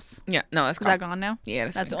 Yes. Yeah, no, that's Is gone. that gone now? Yeah,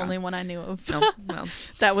 That's the only one I knew of. Oh, well.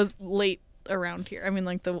 That was late around here. I mean,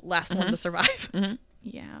 like the last one to survive. Mhm.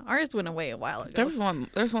 Yeah. Ours went away a while ago. There's one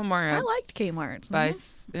more I liked Kmart's. by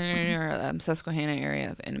near Susquehanna area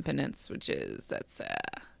of Independence, what's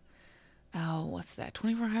that?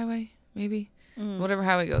 24 Highway, maybe? Whatever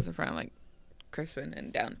highway goes in front of like Crispin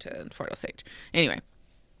and down to Fort Osage. Anyway,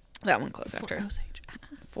 that one close after.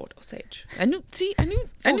 Fort Osage. I knew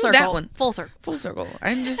Circle. that one. Full circle. Full circle.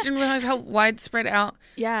 I just didn't realize how widespread out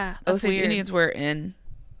Yeah. That's Osage weird. Indians were in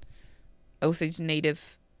Osage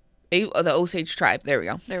Native, the Osage tribe. There we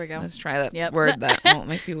go. There we go. Let's try that Yep. word. That won't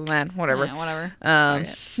make people mad. Whatever. Yeah, whatever.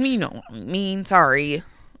 You know what I mean. Sorry.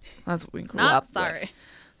 That's what we grew Not up sorry. with.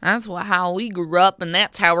 That's how we grew up, and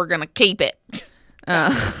that's how we're gonna keep it.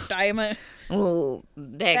 Damn it. Oh,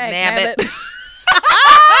 Dag dagnabbit.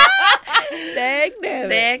 Dag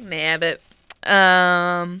nabbit.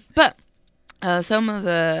 But some of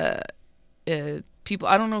the people,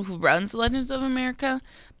 I don't know who runs Legends of America,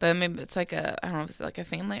 but maybe it's like I don't know if it's like a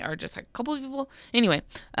family or just like a couple of people. Anyway,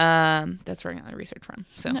 that's where I got my research from.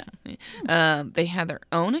 So they had their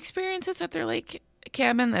own experiences at their lake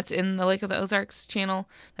cabin that's in the Lake of the Ozarks channel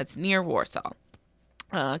that's near Warsaw.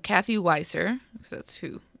 Kathy Weiser, that's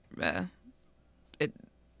who it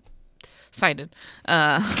cited,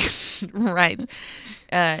 writes,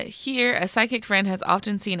 here, a psychic friend has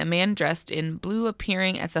often seen a man dressed in blue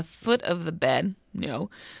appearing at the foot of the bed. No.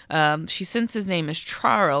 She sensed his name is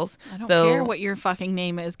Charles. I don't care what your fucking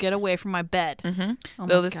name is. Get away from my bed. Mm-hmm.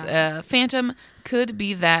 Though this phantom could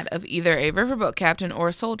be that of either a riverboat captain or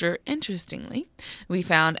a soldier. Interestingly, we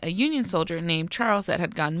found a Union soldier named Charles that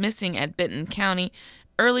had gone missing at Benton County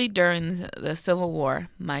early during the Civil War.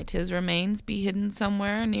 Might his remains be hidden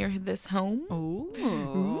somewhere near this home?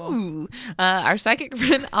 Ooh. Our psychic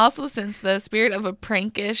friend also sensed the spirit of a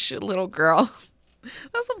prankish little girl.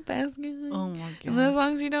 That's a basket. Oh my god! And as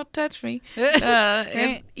long as you don't touch me,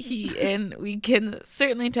 and we can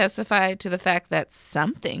certainly testify to the fact that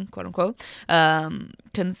something, quote unquote,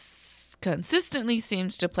 consistently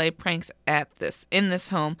seems to play pranks in this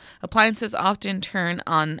home. Appliances often turn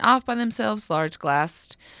on and off by themselves. Large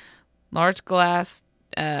glass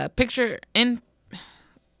picture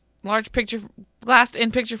glass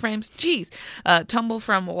in picture frames. Tumble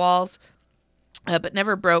from walls. But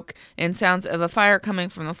never broke, and sounds of a fire coming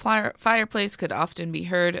from the fireplace could often be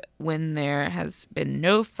heard when there has been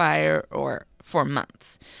no fire or for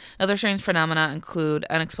months. Other strange phenomena include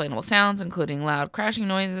unexplainable sounds, including loud crashing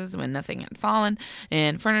noises when nothing had fallen,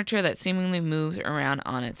 and furniture that seemingly moves around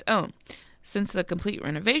on its own. Since the complete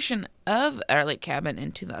renovation of our lake cabin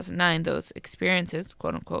in 2009, those experiences,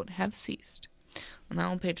 quote unquote, have ceased. And that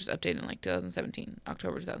whole page was updated in like 2017,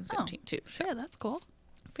 October 2017 too. So yeah, that's cool.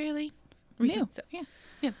 Fairly new. So, yeah.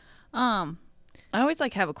 Yeah. I always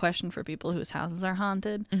have a question for people whose houses are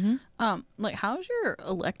haunted. Mm-hmm. How's your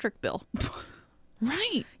electric bill?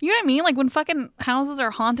 Right. You know what I mean? Like when fucking houses are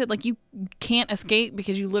haunted, like you can't escape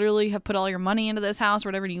because you literally have put all your money into this house or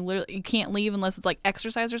whatever, and you can't leave unless it's like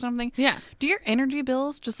exercise or something. Yeah. Do your energy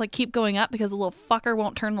bills just like keep going up because the little fucker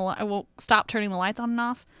won't stop turning the lights on and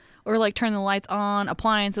off, or like turn the lights on,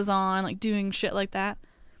 appliances on, like doing shit like that?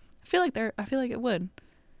 I feel like it would.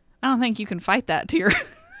 I don't think you can fight that to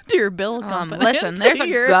your bill company. Listen, there's a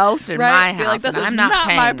ghost in my house, and I'm not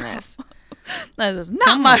paying this. That is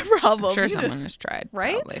not my problem. I'm sure someone has tried.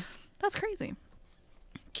 Right? Probably. That's crazy.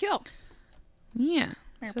 Cool. Yeah.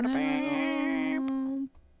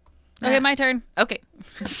 Okay, my turn. Okay.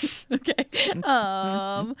 Okay.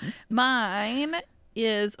 Mine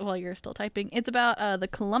is, well, you're still typing. It's about the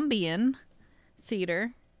Columbian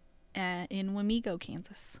Theater in Wamego,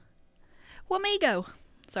 Kansas.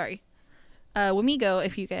 Sorry. Wamego,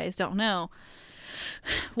 if you guys don't know.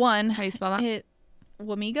 One. How you spell that?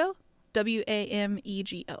 Wamego?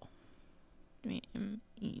 Wamego. Wamego.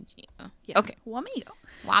 Yeah. Okay. Wamego.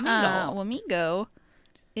 Wamego. Wamego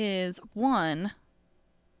is one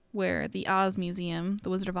where the Oz Museum, the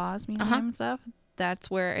Wizard of Oz Museum and stuff, that's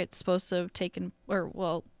where it's supposed to have taken,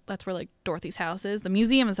 that's where like Dorothy's house is. The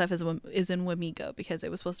museum and stuff is in Wamego because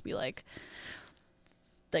it was supposed to be like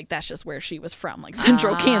that's just where she was from, like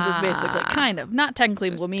central Kansas, basically, kind of. Not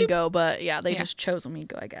technically Wamego, but yeah, they just chose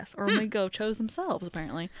Wamego, I guess. Or Wamego chose themselves,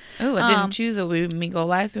 apparently. Oh, I didn't choose a Wamego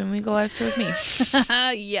life, and Wamego life chose me.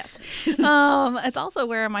 Yes. It's also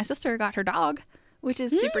where my sister got her dog, which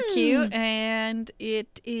is super cute, and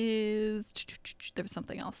it is... There was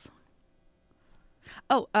something else.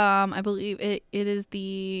 Oh, I believe it is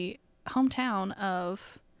the hometown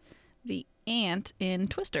of the aunt in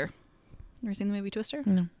Twister. Ever seen the movie Twister?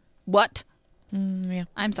 No. What? Yeah.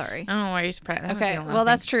 I'm sorry. I don't know why you're surprised. Okay, well,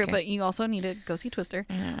 that's true, but you also need to go see Twister.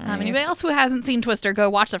 Anybody else who hasn't seen Twister, go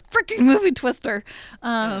watch the freaking movie Twister.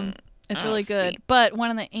 It's really good. But one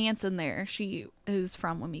of the aunts in there, she is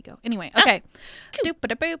from Wamego. Anyway, okay.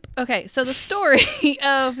 Okay, so the story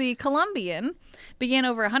of the Columbian began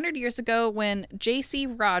over 100 years ago when J.C.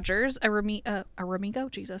 Rogers, Wamego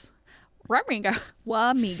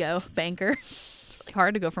banker.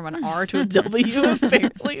 Hard to go from an R to a W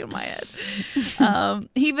apparently in my head.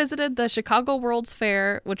 He visited the Chicago World's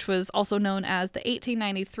Fair, which was also known as the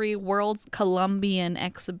 1893 World's Columbian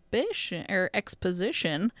Exposition.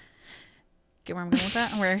 Get where I'm going with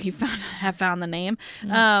that? Where he found the name.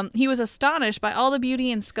 He was astonished by all the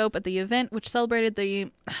beauty and scope at the event, which celebrated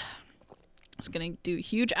the... I was going to do a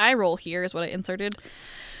huge eye roll here is what I inserted.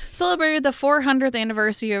 Celebrated the 400th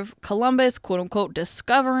anniversary of Columbus, quote unquote,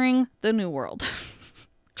 discovering the New World.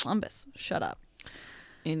 Columbus, shut up.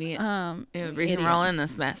 Idiot. The reason we're all in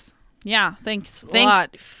this mess. Yeah, thanks a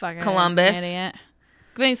lot, fucking Columbus. idiot.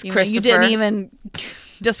 Thanks, Christopher. You didn't even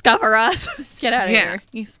discover us. Get out of Yeah. here.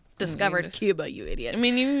 You discovered Cuba, you idiot. I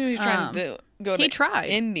mean, he was trying to go to tried.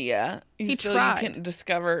 India. He still, tried. You couldn't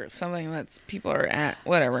discover something that's people are at.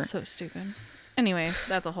 Whatever. So stupid. Anyway,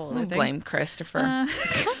 that's a whole other thing. Blame Christopher.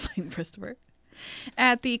 Blame Christopher.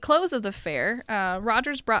 At the close of the fair,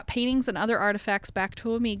 Rogers brought paintings and other artifacts back to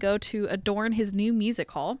Wamego to adorn his new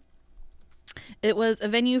music hall. It was a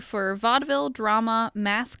venue for vaudeville, drama,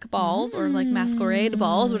 mask balls, or like masquerade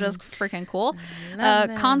balls, which is freaking cool.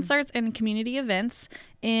 Concerts and community events.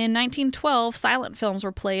 In 1912, silent films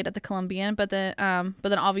were played at the Columbian, but then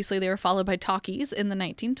obviously they were followed by talkies in the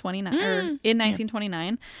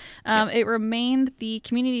 1929. It remained the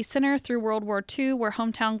community center through World War II, where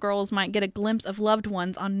hometown girls might get a glimpse of loved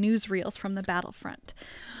ones on newsreels from the battlefront.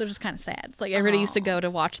 So just kind of sad. It's like everybody used to go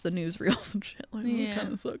to watch the newsreels and shit. Like, it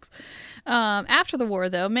kind of sucks. After the war,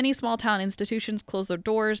 though, many small town institutions closed their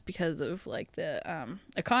doors because of like the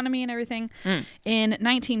economy and everything. In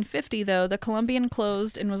 1950, though, the Columbian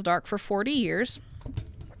closed and was dark for 40 years.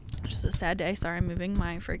 Which is a sad day. Sorry, I'm moving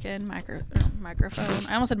my freaking microphone.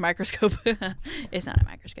 I almost said microscope. It's not a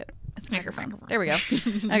microscope. It's a microphone. There we go.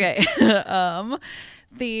 Okay.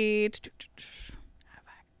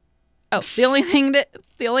 The only thing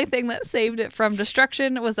that saved it from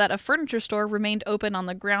destruction was that a furniture store remained open on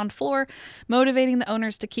the ground floor, motivating the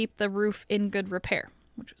owners to keep the roof in good repair,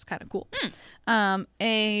 which was kind of cool.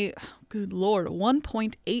 Good lord, a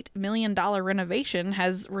 $1.8 million renovation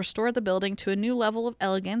has restored the building to a new level of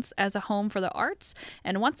elegance as a home for the arts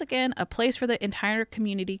and once again a place for the entire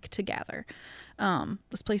community to gather.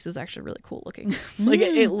 This place is actually really cool looking. Like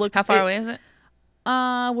it looks. How far away is it?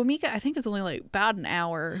 Wamego, I think it's only like about an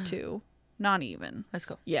hour or two. Not even. Let's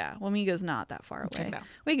go. Yeah, Wamego's not that far away. Check it out.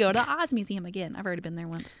 We go to Oz Museum again. I've already been there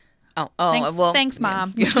once. Thanks,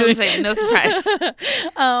 Mom. Yeah. I was saying, no surprise.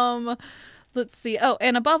 Let's see. Oh,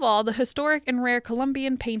 and above all, the historic and rare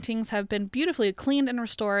Columbian paintings have been beautifully cleaned and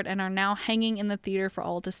restored and are now hanging in the theater for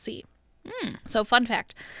all to see. So, fun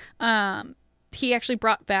fact. He actually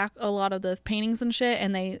brought back a lot of the paintings and shit,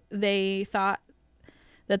 and they thought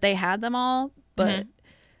that they had them all, but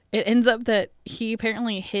it ends up that he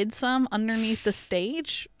apparently hid some underneath the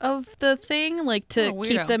stage of the thing, like to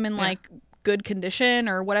keep them in like good condition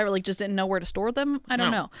or whatever, like just didn't know where to store them. I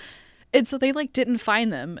don't know. And so they like didn't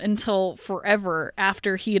find them until forever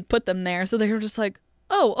after he had put them there. So they were just like,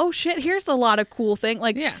 oh shit, here's a lot of cool thing,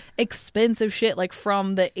 like expensive shit, like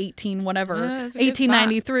from the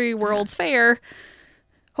 1893 World's Fair.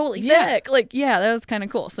 Holy fuck. Like, that was kind of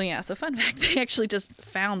cool. So so fun fact, they actually just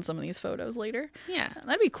found some of these photos later. Yeah.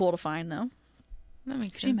 That'd be cool to find though. That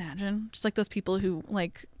makes sense. Could you imagine? Just like those people who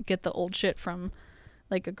like get the old shit from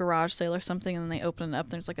like a garage sale or something, and then they open it up.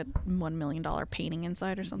 There's like a $1 million painting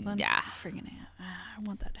inside or something. Yeah, freaking I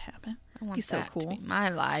want that to happen. I want be so that cool. to be my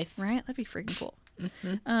life, right? That'd be freaking cool.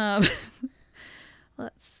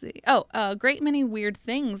 Let's see. A great many weird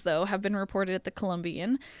things though have been reported at the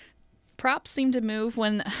Columbian. Props seem to move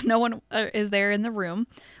when no one is there in the room.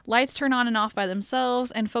 Lights turn on and off by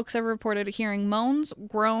themselves, and folks have reported hearing moans,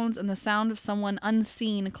 groans, and the sound of someone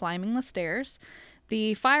unseen climbing the stairs.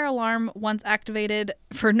 The fire alarm once activated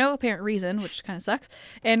for no apparent reason, which kind of sucks,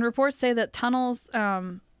 and reports say that tunnels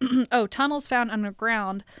found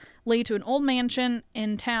underground lead to an old mansion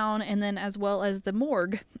in town, and then as well as the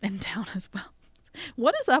morgue in town as well.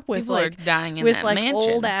 What is up with people like are dying in with that like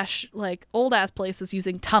mansion. old ass places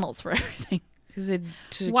using tunnels for everything? Because to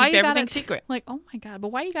keep Why you everything gotta, secret. Like, oh my god, but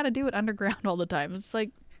why you gotta do it underground all the time? It's like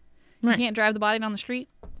Right. you can't drive the body down the street.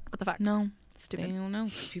 What the fuck? No. Stupid. They don't know.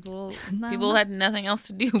 People No. had nothing else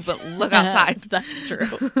to do but look outside. That's true.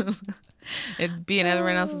 It'd be in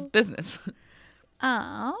everyone else's business.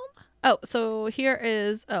 So here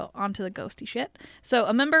is onto the ghosty shit. So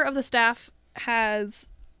a member of the staff has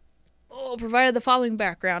provided the following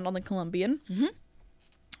background on the Columbian.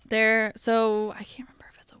 So I can't remember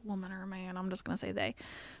if it's a woman or a man. I'm just gonna say they.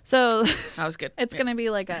 So That was good. it's gonna be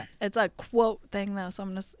like it's a quote thing though. So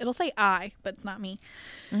it'll say I, but it's not me.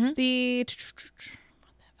 The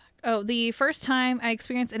first time I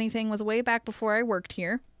experienced anything was way back before I worked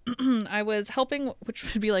here. I was helping,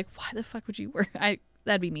 which would be like, why the fuck would you work?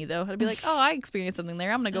 That'd be me though. I'd be like, I experienced something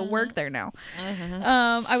there. I'm gonna go work there now.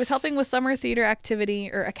 I was helping with summer theater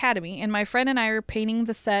academy, and my friend and I were painting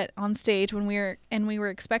the set on stage when we were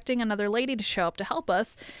expecting another lady to show up to help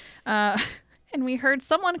us. And we heard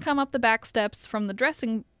someone come up the back steps from the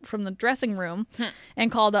dressing room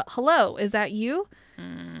and called, "Hello, is that you?"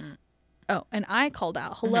 Oh, and I called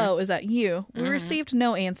out, hello, is that you? We received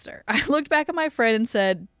no answer. I looked back at my friend and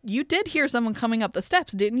said, you did hear someone coming up the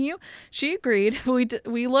steps, didn't you? She agreed.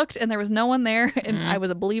 We looked and there was no one there, and I was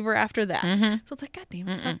a believer after that. So it's like, God damn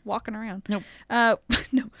it, stop walking around. Nope.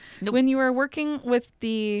 No. When you are working with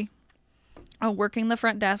working the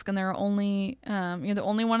front desk and there are only you're the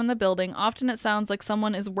only one in the building, often it sounds like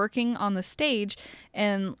someone is working on the stage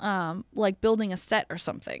and like building a set or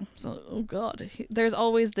something. So, oh God, there's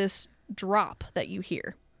always this drop that you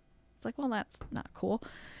hear. It's like, well, that's not cool.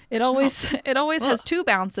 It always has two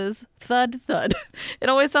bounces, thud thud. It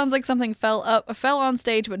always sounds like something fell on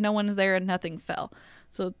stage, but no one is there and nothing fell.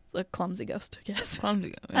 So it's a clumsy ghost, I guess. Clumsy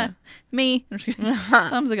ghost, yeah. Me.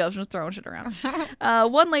 Clumsy ghost, just throwing shit around.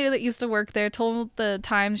 One lady that used to work there told the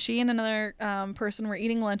Times she and another person were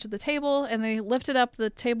eating lunch at the table, and they lifted up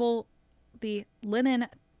the linen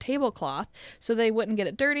tablecloth so they wouldn't get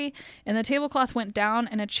it dirty, and the tablecloth went down,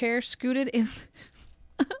 and a chair scooted in.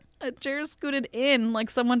 A chair scooted in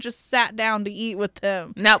like someone just sat down to eat with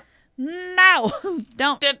them. No.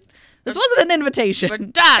 Don't. This wasn't an invitation. We're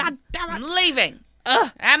done. God damn it. I'm leaving.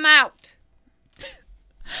 I'm out.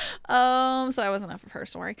 So that was enough of her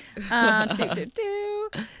story.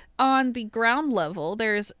 On the ground level,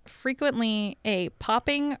 there's frequently a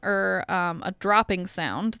popping or a dropping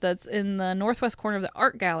sound that's in the northwest corner of the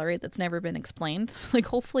art gallery that's never been explained. Like,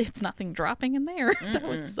 hopefully it's nothing dropping in there. That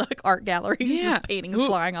would suck. Art gallery, just paintings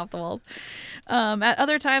flying off the walls. At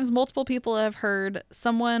other times, multiple people have heard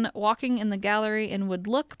someone walking in the gallery and would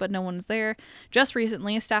look, but no one's there. Just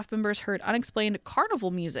recently, staff members heard unexplained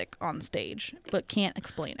carnival music on stage, but can't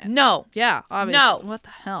explain it. No. Yeah, obviously. No. What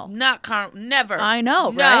the hell? Not never. I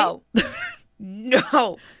know, no. right? No.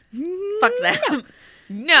 Fuck that.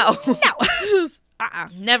 No.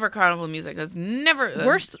 Never carnival music. That's never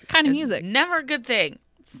worst kind of music. Never a good thing.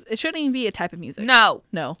 It shouldn't even be a type of music. No.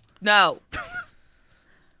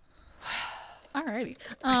 Alrighty.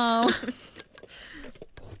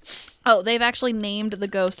 They've actually named the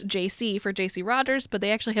ghost JC for JC Rogers, but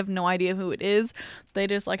they actually have no idea who it is. They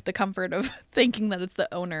just like the comfort of thinking that it's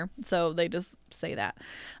the owner, so they just say that.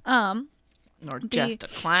 Or just a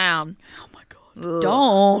clown. Oh my God. Ugh.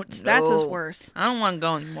 Don't. No. That's just worse. I don't want to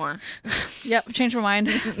go anymore. Yep, changed my mind.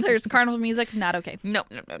 There's carnival music, not okay. No.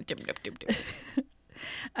 The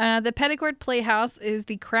Pettigord Playhouse is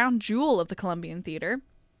the crown jewel of the Columbian Theater.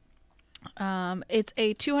 It's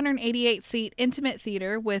a 288-seat intimate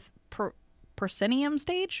theater with proscenium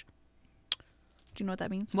stage. Do you know what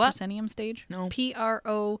that means? What? Proscenium stage? No.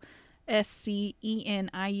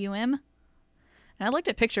 Proscenium. And I looked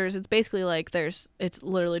at pictures. It's basically like it's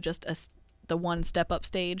literally just the one step up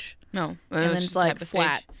stage. No. And then it's like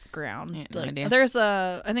flat ground. Yeah, like, no idea. there's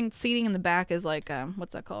I think seating in the back is like,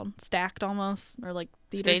 what's that called? Stacked almost, or like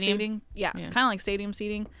theater seating. Yeah. Kind of like stadium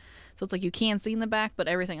seating. So it's like you can see in the back, but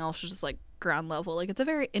everything else is just like ground level. Like it's a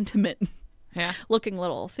very intimate looking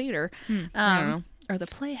little theater. I don't know. Or the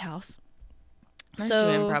Playhouse. I do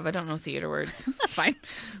improv. I don't know theater words. That's fine.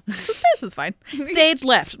 This is fine. Stage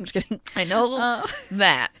left. I'm just kidding. I know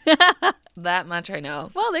that. That much I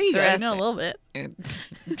know. Well, there you go. I know a little bit.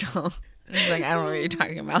 It's like, I don't know what you're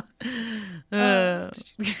talking about. I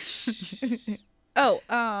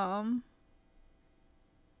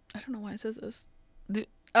don't know why it says this. It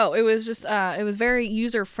was just it was very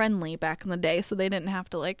user friendly back in the day, so they didn't have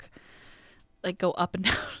to like go up and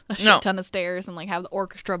down a shit ton of stairs and like have the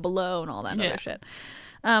orchestra below and all that other shit.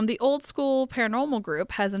 The Old School Paranormal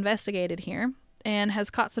Group has investigated here and has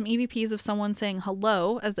caught some EVPs of someone saying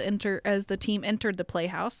hello as the team entered the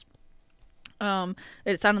playhouse.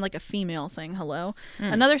 It sounded like a female saying hello.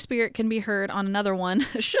 Another spirit can be heard on another one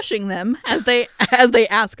shushing them as they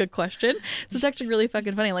ask a question. So it's actually really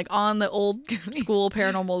fucking funny. Like on the Old School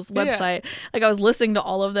Paranormal's website, like I was listening to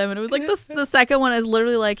all of them, and it was like the second one is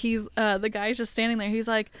literally like he's the guy's just standing there. He's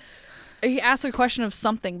like, he asks a question of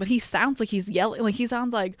something, but he sounds like he's yelling. Like he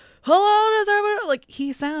sounds like, hello, does everybody? Like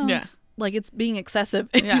he sounds like it's being excessive.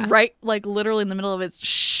 Right, like literally in the middle of it,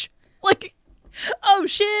 shh, like. Oh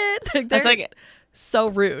shit! That's like it. So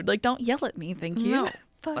rude. Like, don't yell at me. Thank you. No.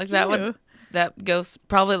 Fuck like you. that one. That ghost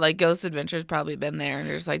probably like Ghost Adventures probably been there, and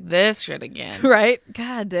they're just like this shit again. Right?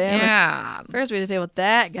 God damn. Yeah. First we had to deal with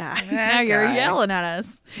that guy. Now you're yelling at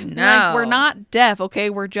us. No, like, we're not deaf. Okay,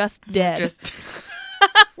 we're just dead.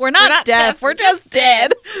 We're not deaf. We're just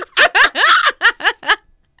dead.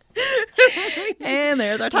 And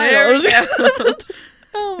there's our title.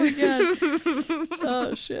 Oh my god.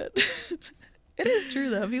 Oh shit. It is true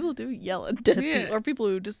though. People do yell at dead people, or people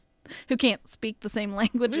who just who can't speak the same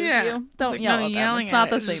language as you. Don't like, yell no at them. yelling It's not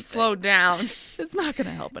at the it. same Just thing. slow down. It's not going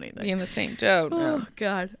to help anything. Be in the same tone. Oh, No.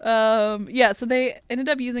 God. Yeah, so they ended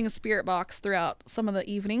up using a spirit box throughout some of the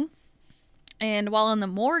evening. And while in the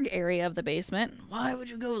morgue area of the basement, why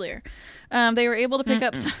would you go there? They were able to pick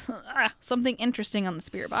up something interesting on the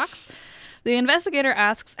spirit box. The investigator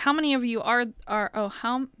asks, how many of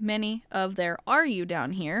there are you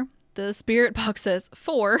down here? The spirit box says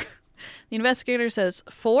 4. The investigator says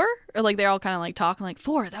 4, or like they're all kind of like talking like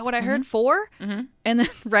 4. Is that what I heard? 4? Mm-hmm. And then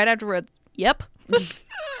right afterward, yep.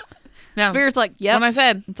 No. Spirit's like, yep. That's what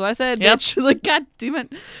I said. That's what I said, Yep. bitch. Like, God damn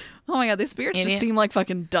it. Oh my God, these spirits Idiot. just seem like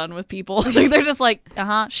fucking done with people. Like they're just like,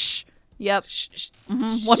 shh, yep.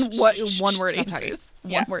 Mm-hmm. One word Stop talking. answers.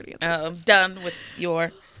 Yeah. One word answers. I'm done with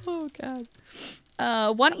your. Oh God.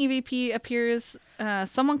 One EVP appears.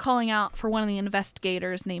 Someone calling out for one of the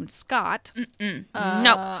investigators named Scott. No.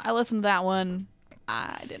 I listened to that one.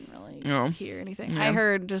 I didn't really hear anything. No. I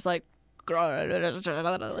heard just like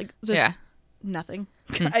just Yeah. nothing.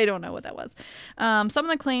 I don't know what that was. Some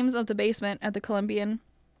of the claims of the basement at the Columbian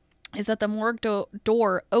is that the morgue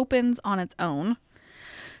door opens on its own.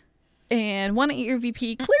 And one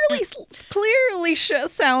EVP clearly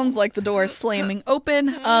sounds like the door slamming open.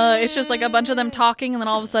 It's just like a bunch of them talking, and then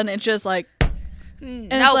all of a sudden it's just like,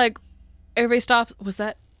 and it's like everybody stops. Was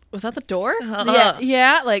that the door?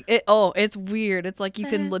 Yeah. Like it. Oh, it's weird. It's like you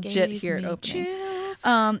can legit hear it opening.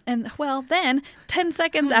 And well, then 10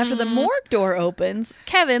 seconds after the morgue door opens,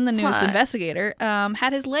 Kevin, the newest investigator,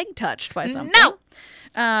 had his leg touched by something. No.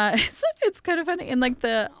 It's kind of funny. And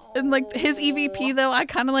his EVP though, I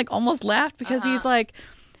kind of like almost laughed because he's like,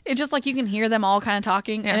 it's just like you can hear them all kind of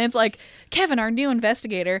talking, and it's like Kevin, our new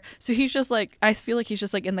investigator. So he's just like, I feel like he's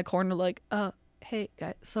just like in the corner, like, hey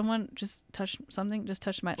guys, someone just touched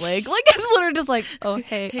my leg. Like it's literally just like, oh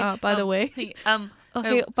hey, by the way,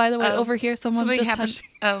 by the way, over here, someone just touched.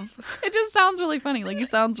 It just sounds really funny. Like he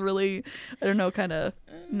sounds really, I don't know, kind of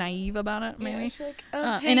naive about it, maybe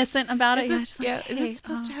innocent about it. Is this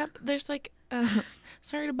supposed to happen? There's like,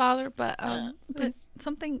 sorry to bother, but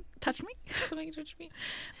something touched me. Something touched me.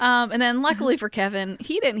 And then luckily for Kevin,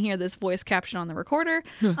 he didn't hear this voice caption on the recorder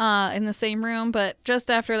in the same room, but just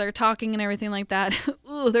after they're talking and everything like that,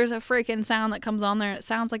 there's a freaking sound that comes on there. It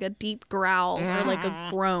sounds like a deep growl or like a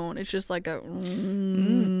groan. It's just like a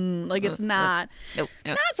like it's not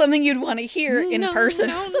something you'd want to hear in person.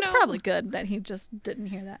 So it's probably good that he just didn't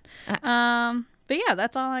hear that. But yeah,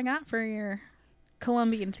 that's all I got for your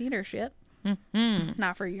Columbian theater shit. Mm-hmm.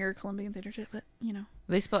 Not for your Columbian theater shit, but you know.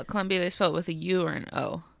 They spell Columbia. They spell it with a U or an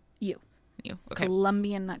O. U. Okay.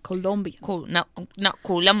 Colombian, not Colombian. Cool. No, not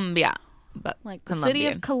Colombia, but like the city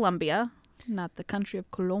of Colombia, not the country of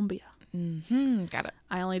Colombia. Mm-hmm. Got it.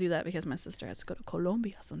 I only do that because my sister has to go to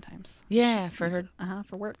Colombia sometimes. Yeah, for her.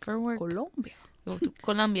 For work. For work. Colombia. Go to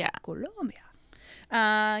Colombia. Colombia.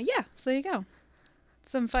 Yeah. So there you go.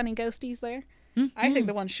 Some funny ghosties there. Mm-hmm. I think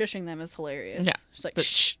the one shushing them is hilarious. Yeah. She's like,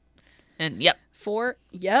 shh. And yep. 4.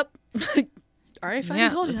 Yep. Already fucking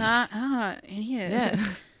told you that. Idiot. Yeah.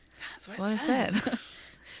 That's what I said.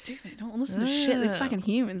 Stupid. Don't listen to shit. These fucking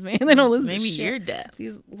humans, man. Mm-hmm. They don't listen to shit. Maybe you're deaf.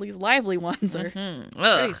 These lively ones are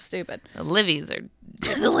pretty stupid. The Livies are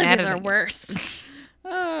the Livies are worse.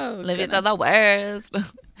 Oh, Livies are the worst.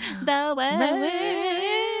 The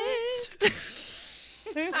worst.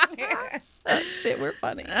 Oh, shit, we're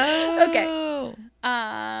funny. Oh. Okay. Do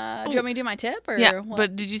you want me to do my tip? Or yeah, what?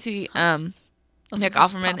 but did you see Nick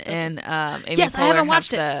Offerman and Amy Yes, Poehler I haven't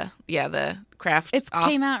watched it. The craft It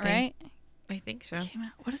came out, thing? right? I think so. Came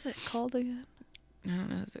out. What is it called again? I don't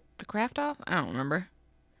know. Is it the craft off? I don't remember.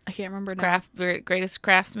 I can't remember now. Greatest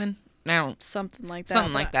craftsman. I don't. Something like that.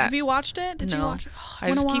 Something like that. Have you watched it? Did you watch it?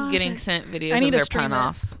 I just keep getting sent videos of their pun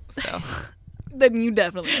offs. So then you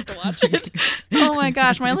definitely have to watch it. Oh my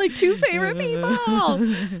gosh, my like 2 favorite people.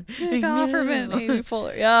 Nick Offerman and Amy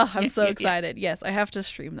Poehler. Yeah, I'm so excited. Yeah. Yes, I have to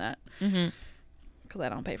stream that. Mm-hmm. Because I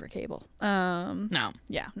don't pay for cable. No.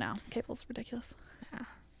 Yeah, no. Cable's ridiculous. Yeah.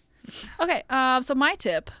 Okay, so my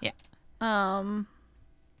tip. Yeah. I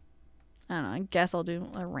don't know. I guess I'll do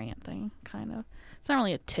a rant thing, kind of. It's not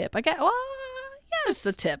really a tip. Yeah, it's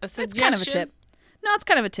a tip. It's kind of a tip. No, it's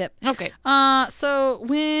kind of a tip. Okay. So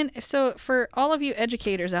for all of you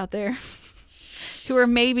educators out there who are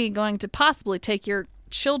maybe going to possibly take your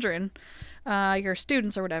children, your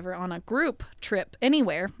students or whatever, on a group trip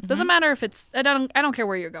anywhere, doesn't matter if it's, I don't care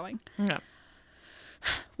where you're going. No.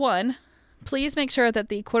 1, please make sure that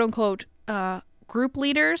the quote unquote group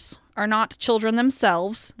leaders are not children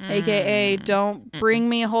themselves, aka don't bring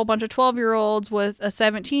me a whole bunch of 12-year-olds with a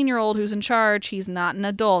 17-year-old who's in charge. He's not an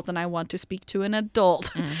adult and I want to speak to an adult.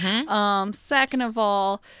 Second of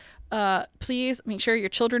all, please make sure your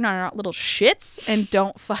children are not little shits and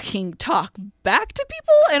don't fucking talk back to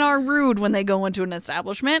people and are rude when they go into an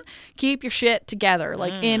establishment. Keep your shit together,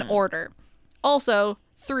 like in order. Also,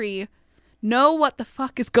 3, know what the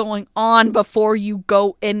fuck is going on before you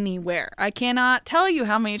go anywhere. I cannot tell you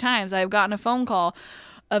how many times I've gotten a phone call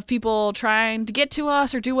of people trying to get to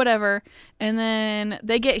us or do whatever, and then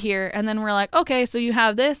they get here, and then we're like, okay, so you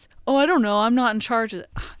have this? Oh, I don't know. I'm not in charge of it.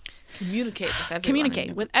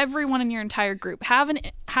 Communicate with everyone in your entire group. Have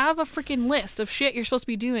a freaking list of shit you're supposed to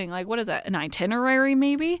be doing. Like, what is that? An itinerary,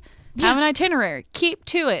 maybe? Yeah. Have an itinerary. Keep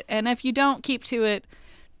to it. And if you don't keep to it,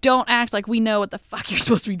 don't act like we know what the fuck you're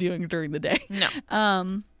supposed to be doing during the day. No.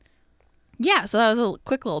 Yeah, so that was a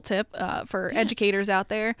quick little tip for educators out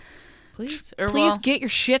there. Please get your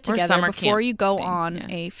shit together before you go on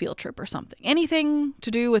a field trip or something. Anything to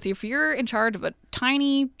do with, if you're in charge of a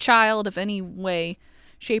tiny child of any way,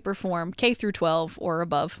 shape, or form, K through 12 or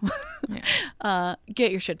above,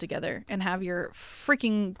 get your shit together and have your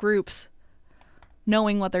freaking groups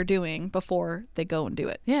knowing what they're doing before they go and do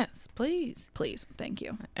it. Yes, please. Please. Thank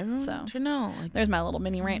you. Everyone should know. Like, there's my little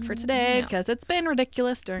mini rant for today because it's been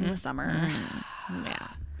ridiculous during the summer. Yeah.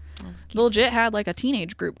 Legit had like a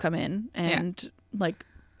teenage group come in and like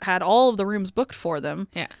had all of the rooms booked for them.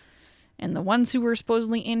 Yeah. And the ones who were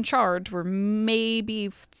supposedly in charge were maybe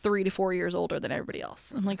 3 to 4 years older than everybody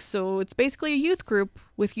else. And like, so it's basically a youth group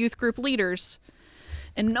with youth group leaders,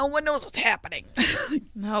 and no one knows what's happening.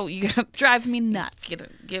 No, you gotta drives me nuts.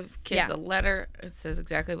 Give kids a letter. It says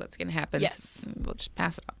exactly what's gonna happen. Yes. We'll just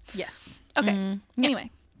pass it on. Yes. Okay.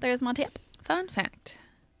 Anyway, there's my tip. Fun fact.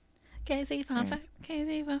 KZ fun fact.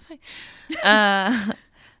 KZ fun fact.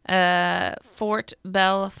 Fort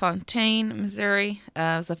Bellefontaine, Missouri,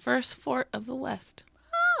 was the first fort of the West.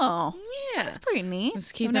 Oh, yeah, that's pretty neat.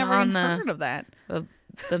 Just keeping I've never on even heard of that.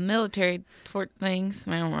 The military fort things.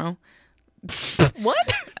 I don't know.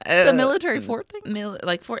 What? The military fort thing?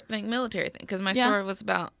 Fort thing, military thing. Because my story was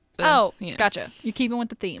about. Gotcha. You're keeping with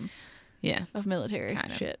the theme. Yeah, of military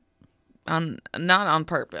shit. Not on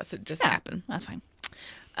purpose. It just happened. That's fine.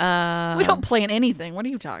 We don't plan anything. What are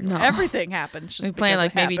you talking about? Everything happens. Just we plan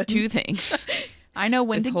like maybe 2 things. I know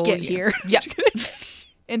when to get here. Yeah.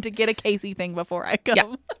 And to get a Casey thing before I come.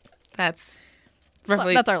 Yeah. That's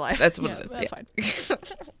roughly. That's our life. That's what it is. That's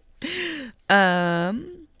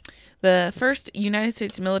fine. The first United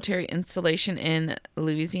States military installation in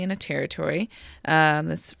Louisiana Territory,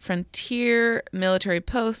 this frontier military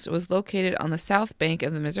post was located on the south bank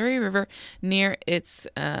of the Missouri River near its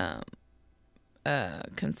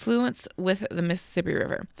confluence with the Mississippi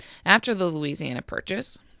River. After the Louisiana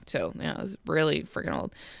Purchase, so it was really freaking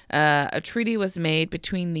old, a treaty was made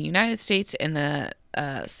between the United States and the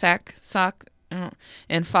Sac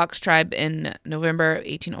and Fox tribe in November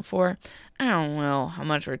 1804. I don't know how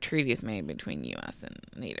much of a treaty is made between U.S. and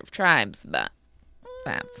Native tribes, but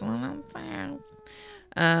that's what I'm saying.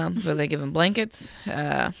 So they give them blankets,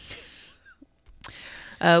 which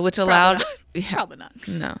allowed probably not.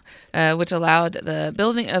 No, which allowed the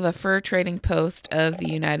building of a fur trading post of the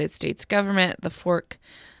United States government. The fort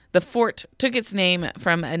took its name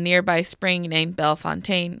from a nearby spring named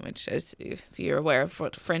Bellefontaine, which is, if you're aware of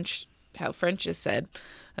how French is said,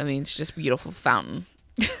 I mean, it's just beautiful fountain.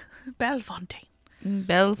 Bellefontaine.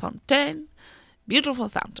 Bellefontaine. Beautiful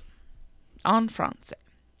fountain. En français.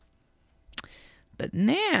 But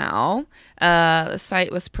now, the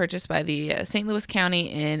site was purchased by the St. Louis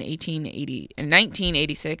County in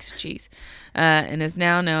 1986, and is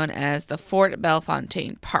now known as the Fort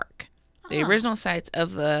Bellefontaine Park. The original sites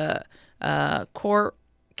of the core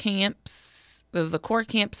campsites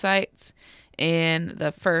and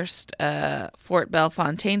the first Fort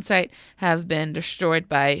Bellefontaine site have been destroyed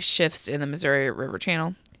by shifts in the Missouri River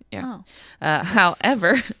Channel. Yeah.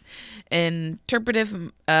 However,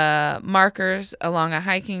 interpretive markers along a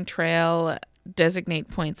hiking trail designate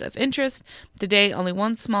points of interest. Today, only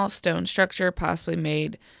one small stone structure, possibly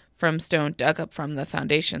made from stone dug up from the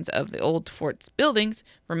foundations of the old fort's buildings,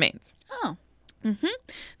 remains. Oh. Mm-hmm.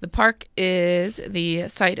 The park is the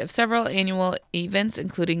site of several annual events,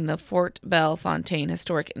 including the Fort Bellefontaine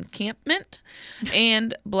Historic Encampment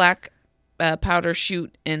and Black Powder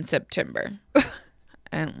Shoot in September.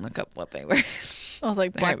 I didn't look up what they were. I was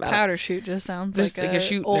like, black powder shoot just sounds just like a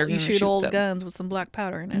shoot. You shoot old guns with some black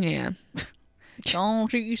powder in it. Yeah. Don't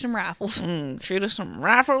shoot you some rifles. Shoot us some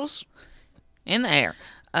rifles in the air.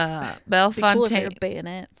 Bellefontaine. Cool if they're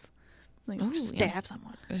bayonets. Like, stab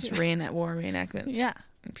someone. Just war reenactments. Yeah.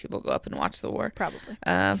 And people go up and watch the war. Probably.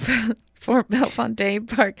 Fort Bellefontaine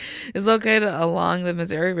Park is located along the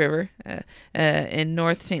Missouri River in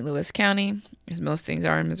North St. Louis County. as most things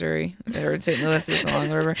are in Missouri, or in St. Louis, is along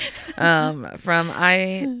the river. From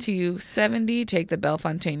I-270, take the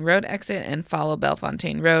Bellefontaine Road exit and follow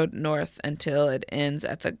Bellefontaine Road north until it ends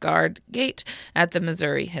at the guard gate at the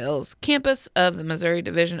Missouri Hills campus of the Missouri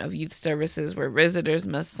Division of Youth Services, where visitors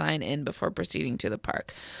must sign in before proceeding to the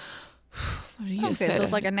park. Okay, so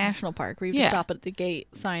it's like a national park where you can stop at the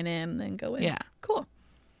gate, sign in, then go in. Yeah. Cool.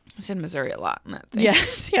 It's in Missouri a lot in that thing.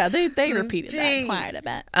 Yeah, they repeated that quite a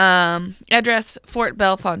bit. Address, Fort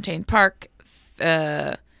Bellefontaine Park,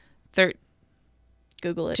 Google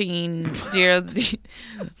it.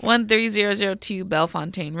 13002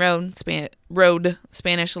 Bellefontaine Road,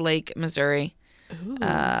 Spanish Lake, Missouri. Ooh,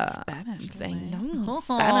 Spanish Lake.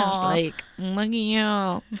 Spanish Lake. Look at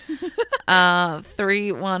you.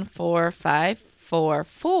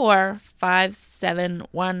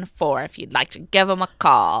 314-544-5714 if you'd like to give them a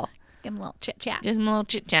call. Give them a little chit-chat. Just a little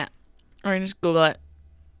chit-chat. Or just Google it.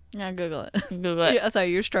 Yeah, Google it. Google it. Yeah,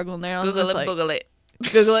 sorry, you're struggling there. Google it. Google it.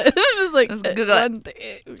 Google it. Just like, just Google it.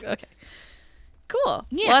 Okay. Cool.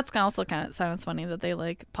 Yeah. Well, that's also kind of sounds funny that they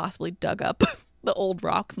like possibly dug up the old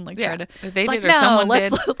rocks and like try to. They like, did, or someone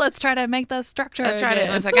did. Let's try to make the structure. Let's try to.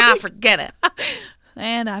 again. It's like, forget it.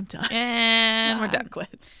 And I'm done. And we're done. Quit.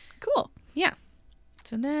 Cool. Yeah.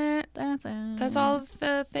 So that's all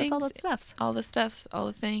the things. That's all the stuffs. All the stuffs. All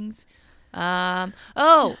the things. Oh,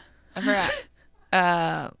 I forgot.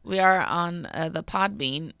 We are on the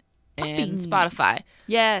Podbean and Spotify.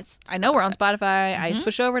 Yes, I know we're on Spotify. I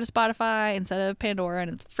switched over to Spotify instead of Pandora,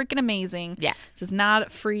 and it's freaking amazing. Yeah, this is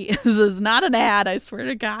not free. This is not an ad. I swear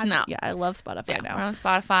to God. No. Yeah, I love Spotify now. We're on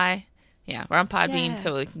Spotify. Yeah, we're on Podbean,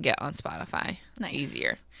 so we can get on Spotify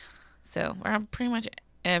easier. So we're on pretty much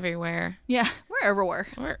everywhere. Yeah, we're everywhere.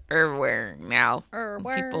 We're everywhere now.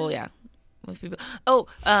 Everywhere. With people. Oh,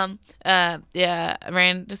 I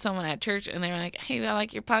ran to someone at church and they were like, "Hey, I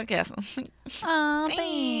like your podcast." I was like, "Oh,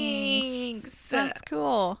 thanks. That's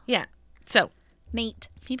cool." Yeah. So neat.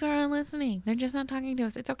 People are listening. They're just not talking to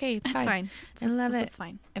us. It's okay. It's fine. I love it. It's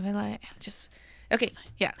fine. If I like, just okay.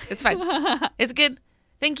 Yeah, it's fine. It's good.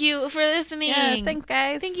 Thank you for listening. Yes, thanks,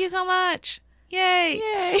 guys. Thank you so much. Yay.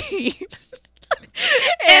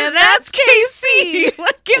 And that's Casey.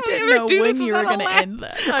 I didn't know when you were going to end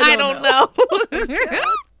that. I don't know.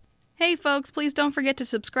 Hey folks, please don't forget to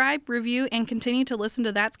subscribe, review, and continue to listen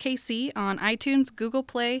to That's KC on iTunes, Google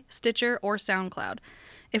Play, Stitcher, or SoundCloud.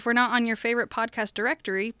 If we're not on your favorite podcast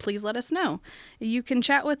directory, please let us know. You can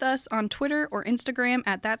chat with us on Twitter or Instagram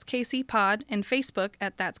at That's KC Pod and Facebook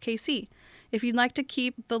at That's KC. If you'd like to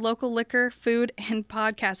keep the local liquor, food, and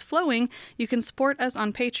podcast flowing, you can support us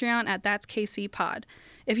on Patreon at That's KC Pod.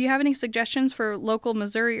 If you have any suggestions for local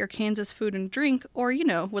Missouri or Kansas food and drink, or,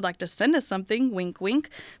 would like to send us something, wink, wink,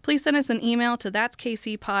 please send us an email to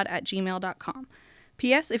thatskcpod@gmail.com.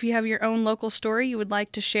 P.S. If you have your own local story you would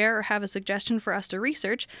like to share or have a suggestion for us to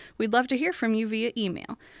research, we'd love to hear from you via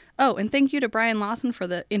email. Oh, and thank you to Brian Lawson for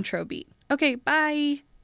the intro beat. Okay, bye!